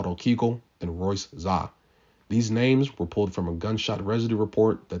 Ronaldo Kegel, and Royce Zah. These names were pulled from a gunshot residue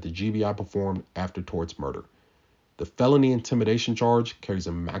report that the GBI performed after Tort's murder. The felony intimidation charge carries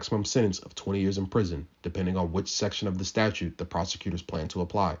a maximum sentence of 20 years in prison, depending on which section of the statute the prosecutors plan to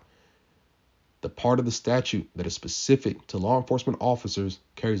apply. The part of the statute that is specific to law enforcement officers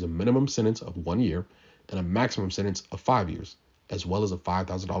carries a minimum sentence of 1 year and a maximum sentence of 5 years, as well as a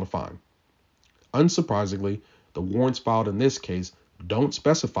 $5,000 fine. Unsurprisingly, the warrants filed in this case don't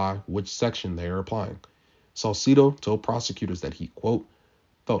specify which section they are applying. Salcido told prosecutors that he, quote,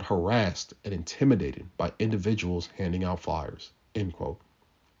 felt harassed and intimidated by individuals handing out flyers, end quote.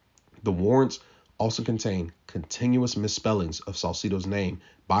 The warrants also contain continuous misspellings of Salcido's name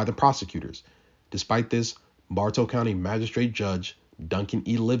by the prosecutors. Despite this, Bartow County Magistrate Judge Duncan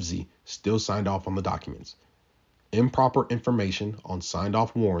E. Livesey still signed off on the documents. Improper information on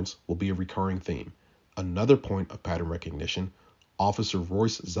signed-off warrants will be a recurring theme. Another point of pattern recognition, Officer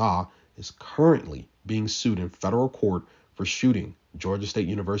Royce Zah is currently being sued in federal court for shooting Georgia State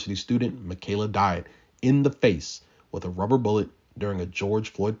University student Michaela Diet in the face with a rubber bullet during a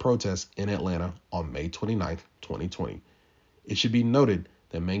George Floyd protest in Atlanta on May 29, 2020. It should be noted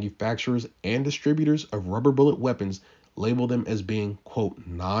that manufacturers and distributors of rubber bullet weapons label them as being, quote,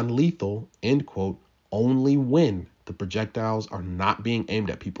 non-lethal, end quote, only when the projectiles are not being aimed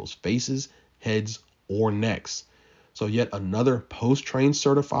at people's faces, heads, or necks. So yet another post-trained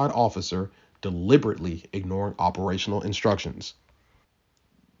certified officer deliberately ignoring operational instructions.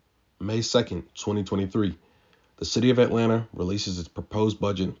 May 2nd, 2023. The City of Atlanta releases its proposed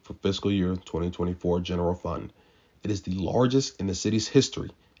budget for fiscal year 2024 general fund. It is the largest in the city's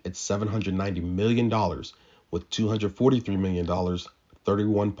history at $790 million, with $243 million,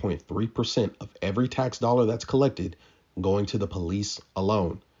 31.3% of every tax dollar that's collected, going to the police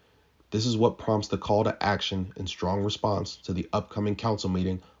alone. This is what prompts the call to action and strong response to the upcoming council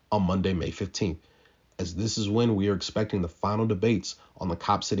meeting on Monday, May 15th, as this is when we are expecting the final debates on the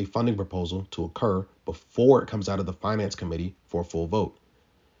Cop City funding proposal to occur before it comes out of the Finance Committee for a full vote.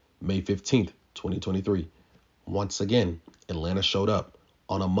 May 15th, 2023. Once again, Atlanta showed up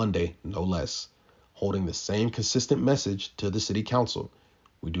on a Monday, no less, holding the same consistent message to the City Council.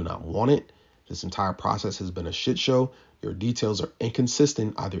 We do not want it. This entire process has been a shit show. Your details are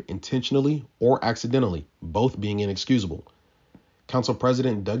inconsistent, either intentionally or accidentally, both being inexcusable. Council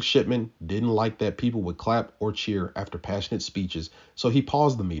President Doug Shipman didn't like that people would clap or cheer after passionate speeches, so he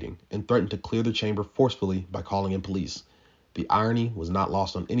paused the meeting and threatened to clear the chamber forcefully by calling in police. The irony was not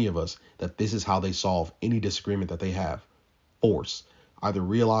lost on any of us that this is how they solve any disagreement that they have. Force, either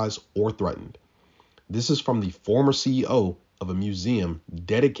realized or threatened. This is from the former CEO of a museum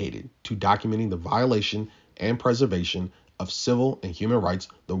dedicated to documenting the violation and preservation of civil and human rights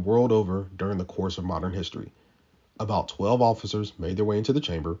the world over during the course of modern history. About 12 officers made their way into the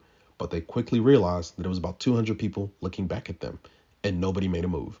chamber, but they quickly realized that it was about 200 people looking back at them, and nobody made a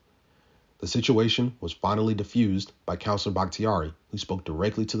move. The situation was finally diffused by Councilor Bakhtiari, who spoke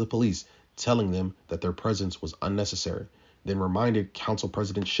directly to the police, telling them that their presence was unnecessary, then reminded Council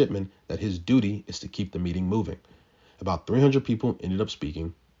President Shipman that his duty is to keep the meeting moving. About 300 people ended up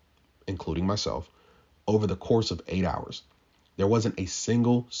speaking, including myself, over the course of 8 hours. There wasn't a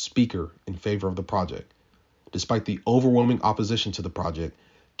single speaker in favor of the project. Despite the overwhelming opposition to the project,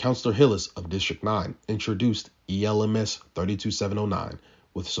 Councilor Hillis of District 9 introduced ELMS 32709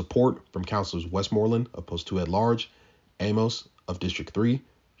 with support from Councilors Westmoreland of Post 2 at Large, Amos of District 3,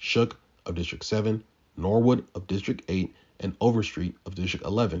 Shook of District 7, Norwood of District 8, and Overstreet of District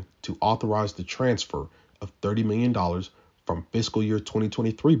 11 to authorize the transfer of $30 million from fiscal year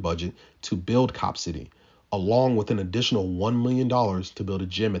 2023 budget to build Cop City, along with an additional $1 million to build a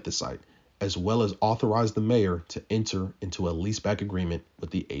gym at the site, as well as authorize the mayor to enter into a leaseback agreement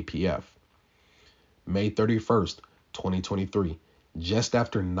with the APF. May 31st, 2023, just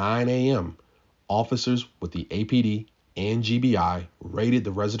after 9 a.m., officers with the APD and GBI raided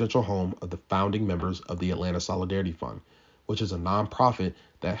the residential home of the founding members of the Atlanta Solidarity Fund, which is a nonprofit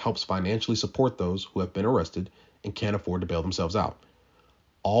that helps financially support those who have been arrested and can't afford to bail themselves out.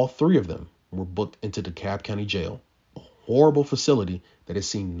 All three of them were booked into DeKalb County Jail, a horrible facility that has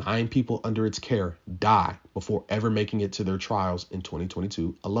seen 9 people under its care die before ever making it to their trials in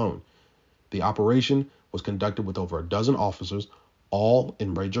 2022 alone. The operation was conducted with over a dozen officers, all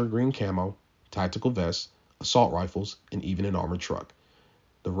in Ranger green camo, tactical vests, assault rifles, and even an armored truck.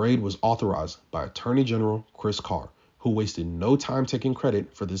 The raid was authorized by Attorney General Chris Carr, who wasted no time taking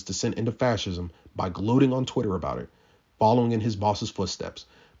credit for this descent into fascism by gloating on Twitter about it, following in his boss's footsteps,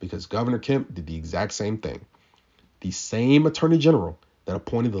 because Governor Kemp did the exact same thing. The same Attorney General that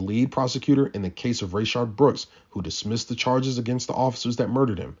appointed the lead prosecutor in the case of Rayshard Brooks, who dismissed the charges against the officers that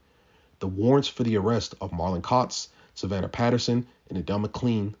murdered him. The warrants for the arrest of Marlon Kotz, Savannah Patterson, and Adele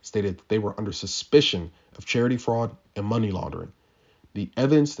McLean stated that they were under suspicion of charity fraud and money laundering. The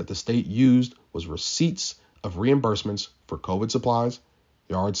evidence that the state used was receipts of reimbursements for COVID supplies,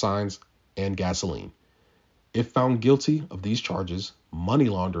 yard signs, and gasoline. If found guilty of these charges, money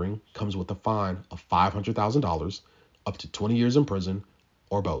laundering comes with a fine of $500,000, up to 20 years in prison,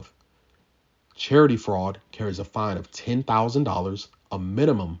 or both. Charity fraud carries a fine of $10,000, a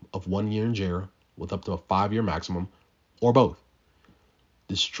minimum of 1 year in jail, with up to a 5-year maximum, or both.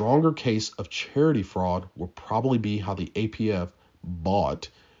 The stronger case of charity fraud will probably be how the APF bought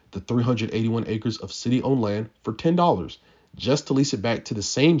the 381 acres of city-owned land for $10, just to lease it back to the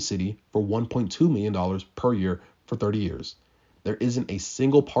same city for $1.2 million per year for 30 years. There isn't a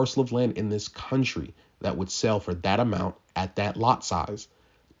single parcel of land in this country that would sell for that amount at that lot size.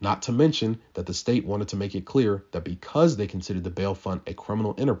 Not to mention that the state wanted to make it clear that because they considered the bail fund a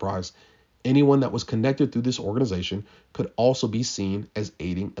criminal enterprise, anyone that was connected through this organization could also be seen as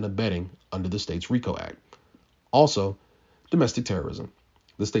aiding and abetting under the state's RICO Act. Also, domestic terrorism,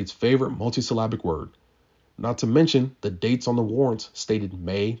 the state's favorite multisyllabic word. Not to mention the dates on the warrants stated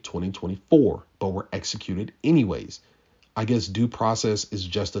May 2024, but were executed anyways. I guess due process is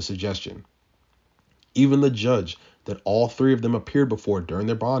just a suggestion. Even the judge that all three of them appeared before during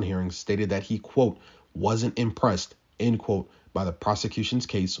their bond hearings stated that he, quote, wasn't impressed, end quote, by the prosecution's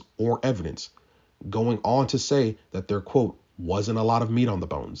case or evidence, going on to say that there, quote, wasn't a lot of meat on the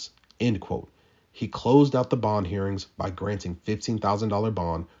bones, end quote. He closed out the bond hearings by granting $15,000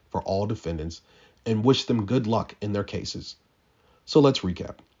 bond for all defendants and wished them good luck in their cases. So let's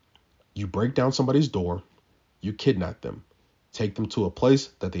recap. You break down somebody's door, you kidnap them, take them to a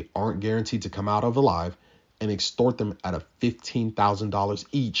place that they aren't guaranteed to come out of alive, and extort them out of $15,000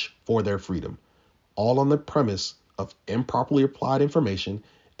 each for their freedom, all on the premise of improperly applied information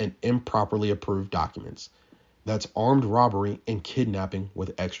and improperly approved documents. That's armed robbery and kidnapping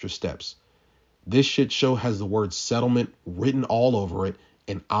with extra steps. This shit show has the word settlement written all over it,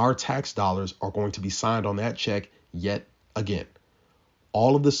 and our tax dollars are going to be signed on that check yet again.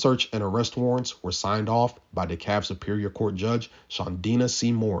 All of the search and arrest warrants were signed off by DeKalb Superior Court Judge Shondina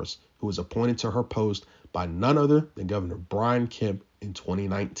C. Morris, who was appointed to her post by none other than Governor Brian Kemp in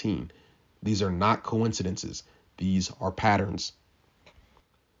 2019. These are not coincidences. These are patterns.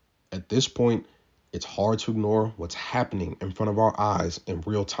 At this point, it's hard to ignore what's happening in front of our eyes in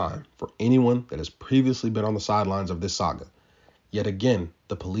real time for anyone that has previously been on the sidelines of this saga. Yet again,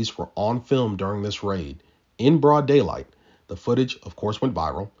 the police were on film during this raid, in broad daylight. The footage, of course, went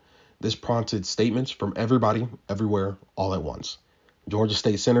viral. This prompted statements from everybody, everywhere, all at once. Georgia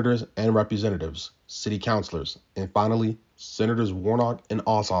state senators and representatives, city councilors, and finally, Senators Warnock and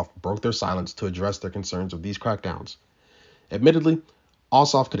Ossoff broke their silence to address their concerns of these crackdowns. Admittedly,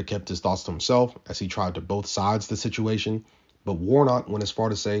 Ossoff could have kept his thoughts to himself as he tried to both sides the situation, but Warnock went as far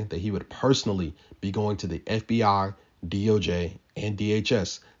to say that he would personally be going to the FBI, DOJ, and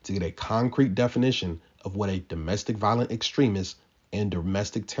DHS to get a concrete definition of what a domestic violent extremist and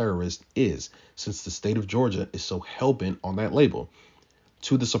domestic terrorist is, since the state of Georgia is so hell-bent on that label.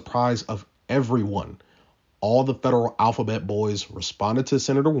 To the surprise of everyone, all the federal alphabet boys responded to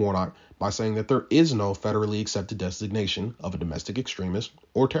Senator Warnock by saying that there is no federally accepted designation of a domestic extremist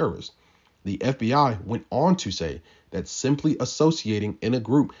or terrorist. The FBI went on to say that simply associating in a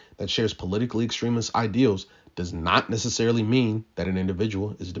group that shares politically extremist ideals does not necessarily mean that an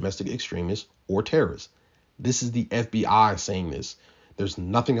individual is a domestic extremist or terrorist. This is the FBI saying this. There's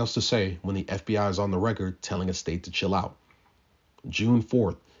nothing else to say when the FBI is on the record telling a state to chill out. June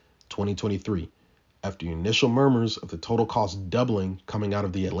 4th, 2023. After initial murmurs of the total cost doubling coming out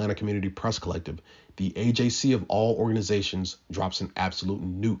of the Atlanta Community Press Collective, the AJC of all organizations drops an absolute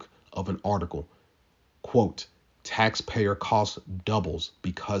nuke of an article. Quote, taxpayer cost doubles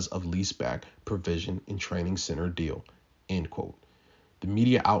because of leaseback provision in training center deal, end quote. The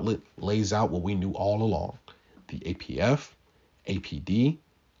media outlet lays out what we knew all along. The APF, APD,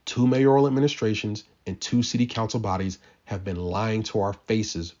 2 mayoral administrations, and 2 city council bodies have been lying to our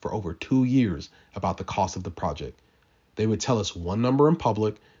faces for over 2 years about the cost of the project. They would tell us one number in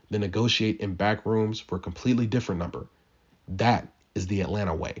public, then negotiate in back rooms for a completely different number. That is the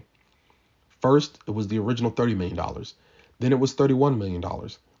Atlanta way. First, it was the original $30 million. Then it was $31 million.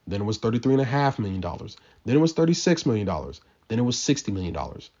 Then it was $33.5 million. Then it was $36 million. Then it was $60 million.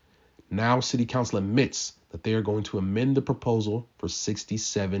 Now City Council admits that they are going to amend the proposal for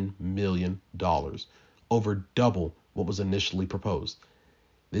 $67 million, over double what was initially proposed.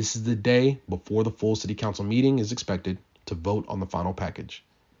 This is the day before the full City Council meeting is expected to vote on the final package.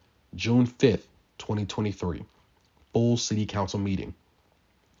 June 5th, 2023, full City Council meeting.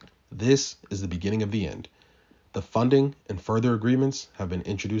 This is the beginning of the end. The funding and further agreements have been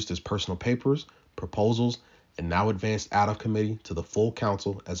introduced as personal papers, proposals, and now advanced out of committee to the full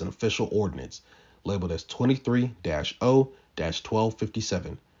council as an official ordinance, labeled as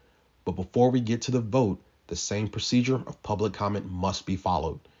 23-0-1257. But before we get to the vote, the same procedure of public comment must be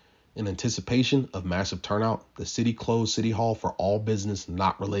followed. In anticipation of massive turnout, the city closed City Hall for all business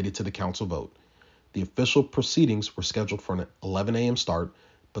not related to the council vote. The official proceedings were scheduled for an 11 a.m. start,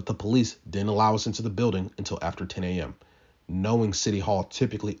 but the police didn't allow us into the building until after 10 a.m., knowing City Hall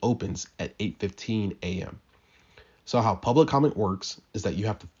typically opens at 8:15 a.m. So how public comment works is that you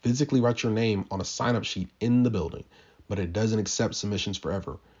have to physically write your name on a sign-up sheet in the building, but it doesn't accept submissions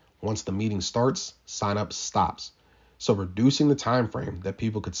forever. Once the meeting starts, sign-up stops. So reducing the time frame that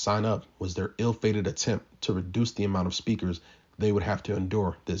people could sign up was their ill-fated attempt to reduce the amount of speakers they would have to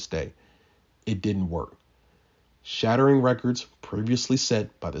endure this day. It didn't work. Shattering records previously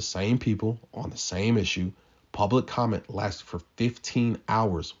set by the same people on the same issue, public comment lasted for 15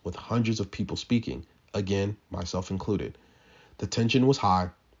 hours with hundreds of people speaking, again, myself included. The tension was high,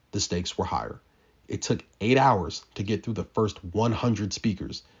 the stakes were higher. It took 8 hours to get through the first 100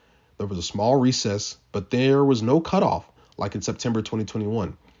 speakers. There was a small recess, but there was no cutoff like in September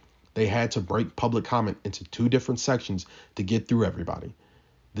 2021. They had to break public comment into 2 different sections to get through everybody.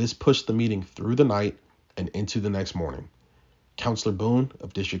 This pushed the meeting through the night and into the next morning. Councillor Boone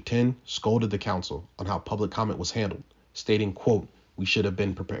of District 10 scolded the council on how public comment was handled, stating, quote, "We should have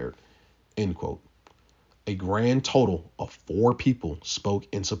been prepared," end quote. A grand total of 4 people spoke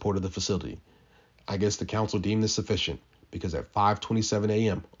in support of the facility. I guess the council deemed this sufficient because at 5:27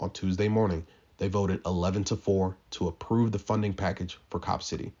 a.m. on Tuesday morning, they voted 11-4 to approve the funding package for Cop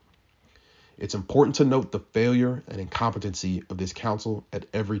City. It's important to note the failure and incompetency of this council at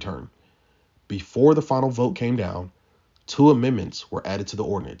every turn. Before the final vote came down, 2 amendments were added to the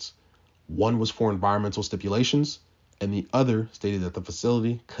ordinance. One was for environmental stipulations, and the other stated that the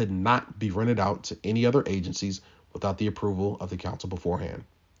facility could not be rented out to any other agencies without the approval of the council beforehand.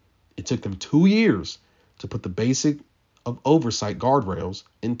 It took them 2 years to put the basic of oversight guardrails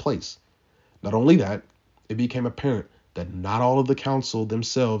in place. Not only that, it became apparent that not all of the council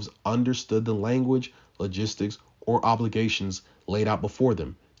themselves understood the language, logistics, or obligations laid out before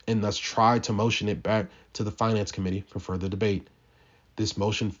them, and thus tried to motion it back to the Finance Committee for further debate. This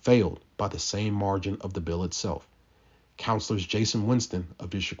motion failed by the same margin of the bill itself. Councilors Jason Winston of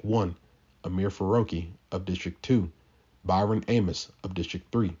District 1, Amir Faroki of District 2, Byron Amos of District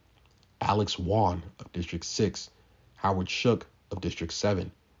 3, Alex Wan of District 6, Howard Shook of District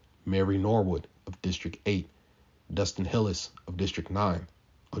 7, Mary Norwood of District 8, Dustin Hillis of District 9,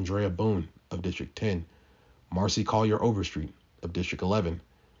 Andrea Boone of District 10, Marcy Collier Overstreet of District 11,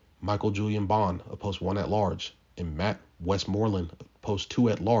 Michael Julian Bond of Post 1 at Large, and Matt Westmoreland of Post 2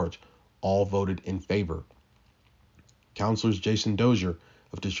 at Large all voted in favor. Councilors Jason Dozier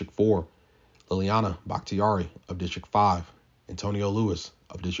of District 4, Liliana Bakhtiari of District 5, Antonio Lewis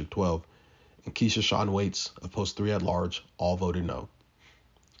of District 12, and Keisha Sean Waits of Post 3 at Large all voted no.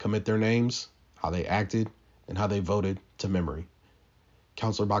 Commit their names, how they acted, and how they voted to memory.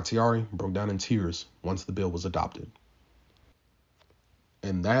 Councilor Bakhtiari broke down in tears once the bill was adopted.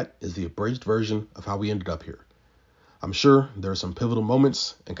 And that is the abridged version of how we ended up here. I'm sure there are some pivotal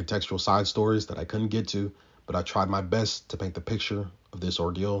moments and contextual side stories that I couldn't get to, but I tried my best to paint the picture of this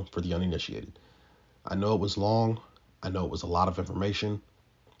ordeal for the uninitiated. I know it was long. I know it was a lot of information,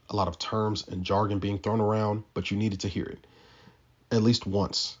 a lot of terms and jargon being thrown around, but you needed to hear it at least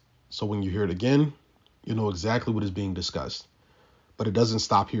once. So when you hear it again, you know exactly what is being discussed. But it doesn't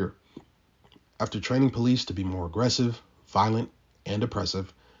stop here. After training police to be more aggressive, violent, and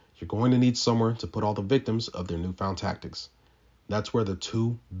oppressive, you're going to need somewhere to put all the victims of their newfound tactics. That's where the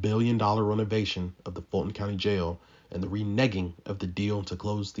 $2 billion renovation of the Fulton County Jail and the reneging of the deal to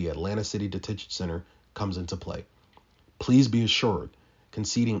close the Atlanta City Detention Center comes into play. Please be assured,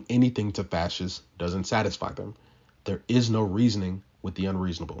 conceding anything to fascists doesn't satisfy them. There is no reasoning with the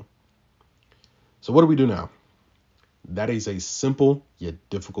unreasonable. So what do we do now? That is a simple yet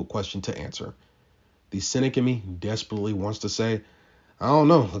difficult question to answer. The cynic in me desperately wants to say, I don't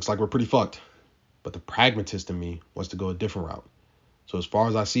know, looks like we're pretty fucked. But the pragmatist in me wants to go a different route. So as far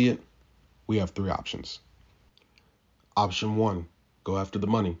as I see it, we have 3 options. Option 1, go after the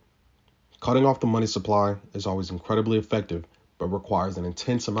money. Cutting off the money supply is always incredibly effective, but requires an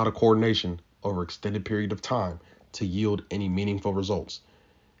intense amount of coordination over an extended period of time to yield any meaningful results.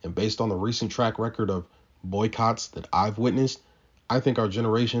 And based on the recent track record of boycotts that I've witnessed, I think our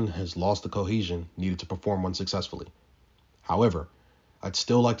generation has lost the cohesion needed to perform one successfully. However, I'd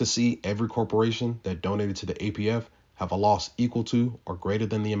still like to see every corporation that donated to the APF have a loss equal to or greater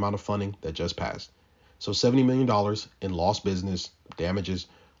than the amount of funding that just passed. So $70 million in lost business, damages,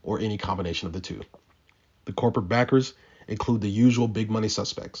 or any combination of the two. The corporate backers include the usual big money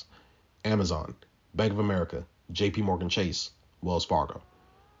suspects: Amazon, Bank of America, JP Morgan Chase, Wells Fargo.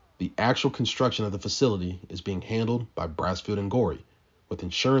 The actual construction of the facility is being handled by Brassfield and Gorey, with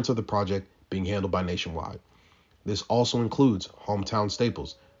insurance of the project being handled by Nationwide. This also includes hometown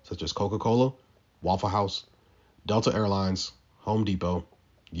staples such as Coca-Cola, Waffle House, Delta Airlines, Home Depot,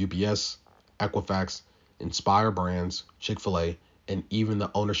 UPS, Equifax, Inspire Brands, Chick-fil-A, and even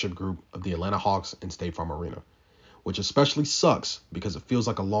the ownership group of the Atlanta Hawks and State Farm Arena, which especially sucks because it feels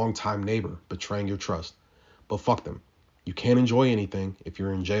like a longtime neighbor betraying your trust. But fuck them. You can't enjoy anything if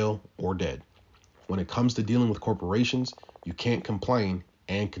you're in jail or dead. When it comes to dealing with corporations, you can't complain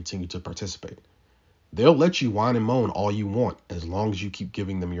and continue to participate. They'll let you whine and moan all you want as long as you keep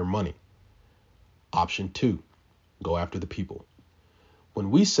giving them your money. Option 2, go after the people. When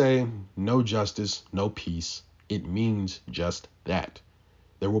we say no justice, no peace, it means just that.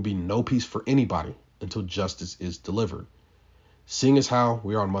 There will be no peace for anybody until justice is delivered. Seeing as how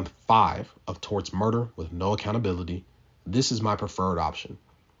we are on month 5 of torts murder with no accountability, this is my preferred option.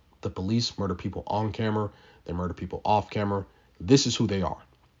 The police murder people on camera, they murder people off camera. This is who they are.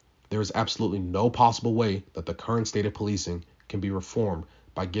 There is absolutely no possible way that the current state of policing can be reformed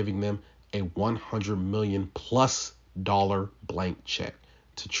by giving them a $100 million plus blank check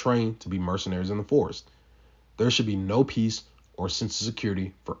to train to be mercenaries in the force. There should be no peace or sense of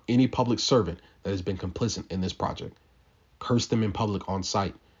security for any public servant that has been complicit in this project. Curse them in public on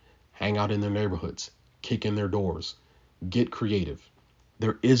sight, hang out in their neighborhoods, kick in their doors, get creative.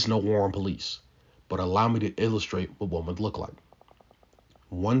 There is no war on police, but allow me to illustrate what one would look like.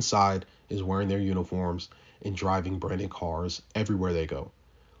 One side is wearing their uniforms and driving branded cars everywhere they go.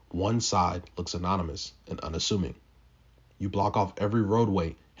 One side looks anonymous and unassuming. You block off every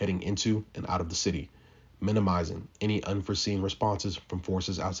roadway heading into and out of the city, minimizing any unforeseen responses from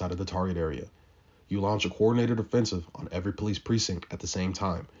forces outside of the target area. You launch a coordinated offensive on every police precinct at the same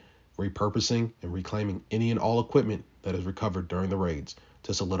time, repurposing and reclaiming any and all equipment that is recovered during the raids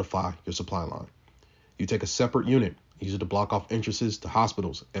to solidify your supply line. You take a separate unit, use it to block off entrances to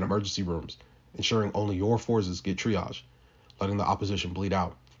hospitals and emergency rooms, ensuring only your forces get triage, letting the opposition bleed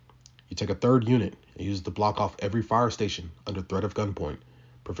out. You take a third unit and use it to block off every fire station under threat of gunpoint,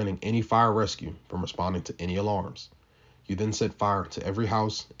 preventing any fire rescue from responding to any alarms. You then set fire to every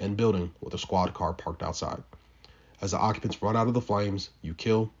house and building with a squad car parked outside. As the occupants run out of the flames, you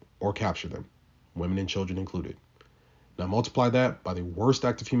kill or capture them, women and children included. Now multiply that by the worst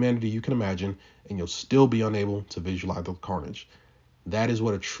act of humanity you can imagine, and you'll still be unable to visualize the carnage. That is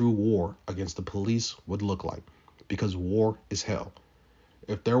what a true war against the police would look like, because war is hell.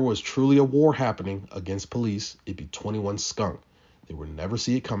 If there was truly a war happening against police, it'd be 21 skunk. They would never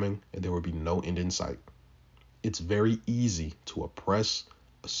see it coming, and there would be no end in sight. It's very easy to oppress,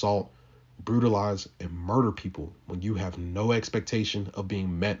 assault, brutalize, and murder people when you have no expectation of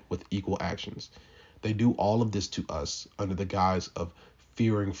being met with equal actions. They do all of this to us under the guise of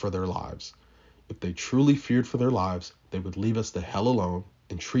fearing for their lives. If they truly feared for their lives, they would leave us the hell alone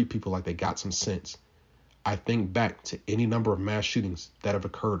and treat people like they got some sense. I think back to any number of mass shootings that have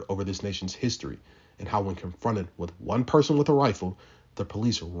occurred over this nation's history and how when confronted with one person with a rifle, the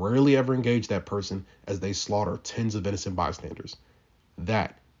police rarely ever engage that person as they slaughter tens of innocent bystanders.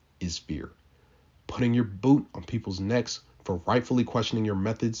 That is fear. Putting your boot on people's necks for rightfully questioning your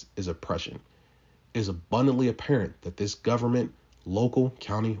methods is oppression. It is abundantly apparent that this government, local,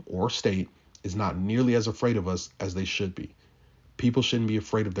 county, or state, is not nearly as afraid of us as they should be. People shouldn't be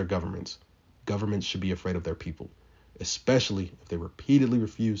afraid of their governments. Governments should be afraid of their people, especially if they repeatedly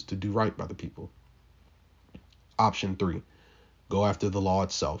refuse to do right by the people. Option 3. Go after the law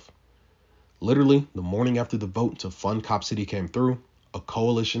itself. Literally, the morning after the vote to fund Cop City came through, a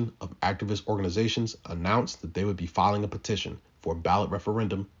coalition of activist organizations announced that they would be filing a petition for a ballot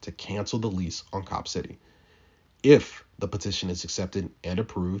referendum to cancel the lease on Cop City. If the petition is accepted and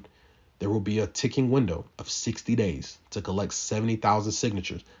approved, there will be a ticking window of 60 days to collect 70,000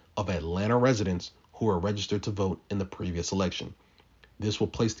 signatures of Atlanta residents who are registered to vote in the previous election. This will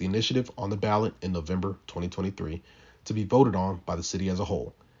place the initiative on the ballot in November 2023 to be voted on by the city as a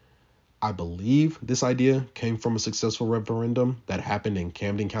whole. I believe this idea came from a successful referendum that happened in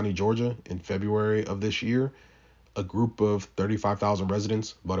Camden County, Georgia in February of this year. A group of 35,000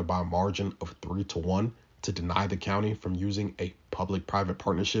 residents voted by a margin of 3-1 to deny the county from using a public-private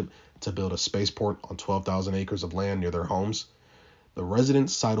partnership to build a spaceport on 12,000 acres of land near their homes. The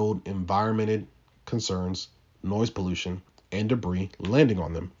residents cited environmental concerns, noise pollution, and debris landing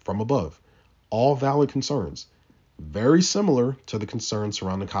on them from above. All valid concerns, very similar to the concerns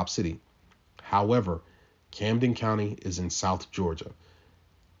surrounding Cop City. However, Camden County is in South Georgia.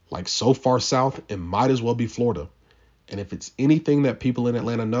 Like so far south, it might as well be Florida. And if it's anything that people in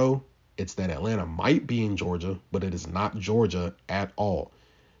Atlanta know, it's that Atlanta might be in Georgia, but it is not Georgia at all.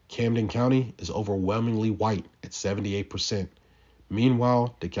 Camden County is overwhelmingly white at 78%.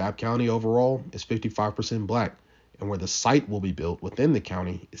 Meanwhile, DeKalb County overall is 55% black, and where the site will be built within the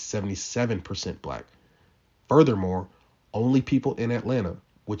county is 77% black. Furthermore, only people in Atlanta,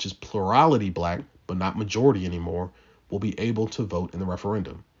 which is plurality black but not majority anymore, will be able to vote in the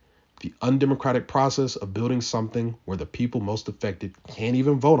referendum. The undemocratic process of building something where the people most affected can't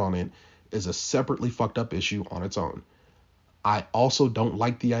even vote on it is a separately fucked up issue on its own. I also don't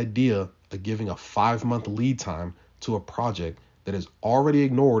like the idea of giving a 5-month lead time to a project that has already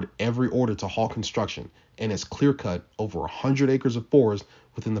ignored every order to halt construction and has clear-cut over 100 acres of forest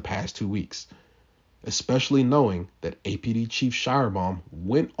within the past 2 weeks. Especially knowing that APD Chief Shirebaum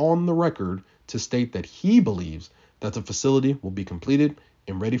went on the record to state that he believes that the facility will be completed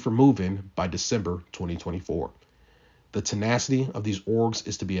and ready for move-in by December 2024. The tenacity of these orgs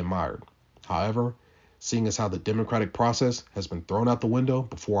is to be admired. However, seeing as how the democratic process has been thrown out the window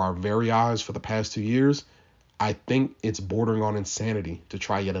before our very eyes for the past 2 years, I think it's bordering on insanity to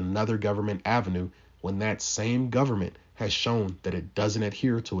try yet another government avenue when that same government has shown that it doesn't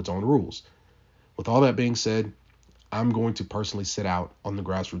adhere to its own rules. With all that being said, I'm going to personally sit out on the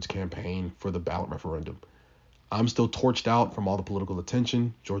grassroots campaign for the ballot referendum. I'm still torched out from all the political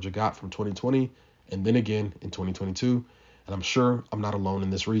attention Georgia got from 2020 and then again in 2022, and I'm sure I'm not alone in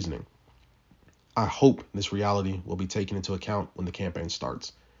this reasoning. I hope this reality will be taken into account when the campaign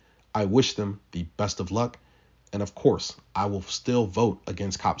starts. I wish them the best of luck, and of course, I will still vote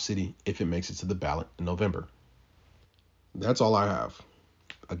against Cop City if it makes it to the ballot in November. That's all I have.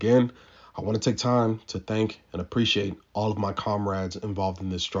 Again, I want to take time to thank and appreciate all of my comrades involved in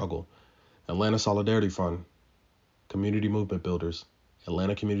this struggle. Atlanta Solidarity Fund, Community Movement Builders,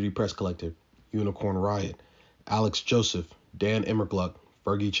 Atlanta Community Press Collective, Unicorn Riot, Alex Joseph, Dan Emmergluck,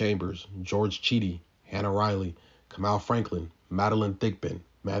 Fergie Chambers, George Cheedy, Hannah Riley, Kamal Franklin, Madeline Thigpen,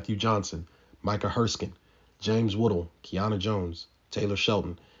 Matthew Johnson, Micah Herskin, James Woodle, Kiana Jones, Taylor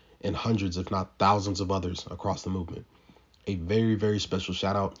Shelton, and hundreds if not thousands of others across the movement. A very, very special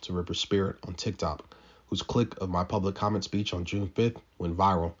shout out to Ripper Spirit on TikTok, whose clip of my public comment speech on June 5th went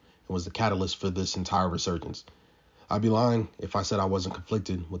viral and was the catalyst for this entire resurgence. I'd be lying if I said I wasn't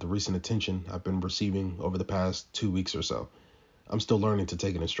conflicted with the recent attention I've been receiving over the past 2 weeks or so. I'm still learning to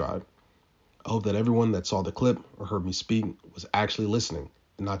take it in stride. I hope that everyone that saw the clip or heard me speak was actually listening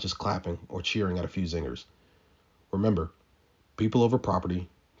and not just clapping or cheering at a few zingers. Remember, people over property,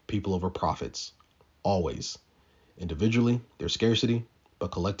 people over profits. Always. Individually, there's scarcity,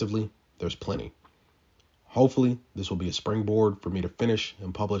 but collectively, there's plenty. Hopefully, this will be a springboard for me to finish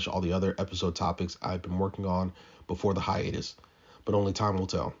and publish all the other episode topics I've been working on before the hiatus, but only time will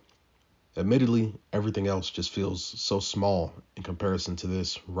tell. Admittedly, everything else just feels so small in comparison to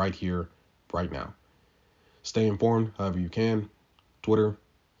this right here, right now. Stay informed however you can. Twitter,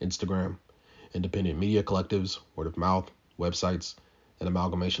 Instagram, independent media collectives, word of mouth, websites, an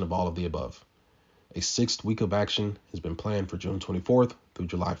amalgamation of all of the above. A 6th week of action has been planned for June 24th through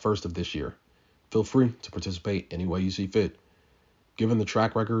July 1st of this year. Feel free to participate any way you see fit. Given the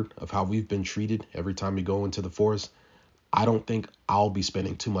track record of how we've been treated every time we go into the forest, I don't think I'll be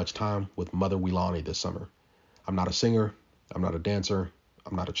spending too much time with Mother Weelani this summer. I'm not a singer, I'm not a dancer,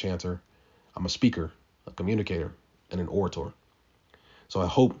 I'm not a chanter. I'm a speaker, a communicator, and an orator. So I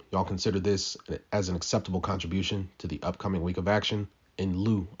hope y'all consider this as an acceptable contribution to the upcoming week of action in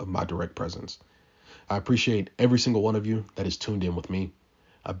lieu of my direct presence. I appreciate every single one of you that is tuned in with me.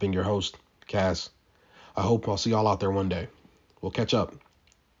 I've been your host, Cass. I hope I'll see y'all out there one day. We'll catch up.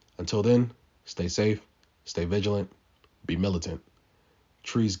 Until then, stay safe, stay vigilant, be militant.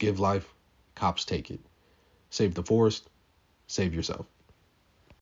 Trees give life, cops take it. Save the forest, save yourself.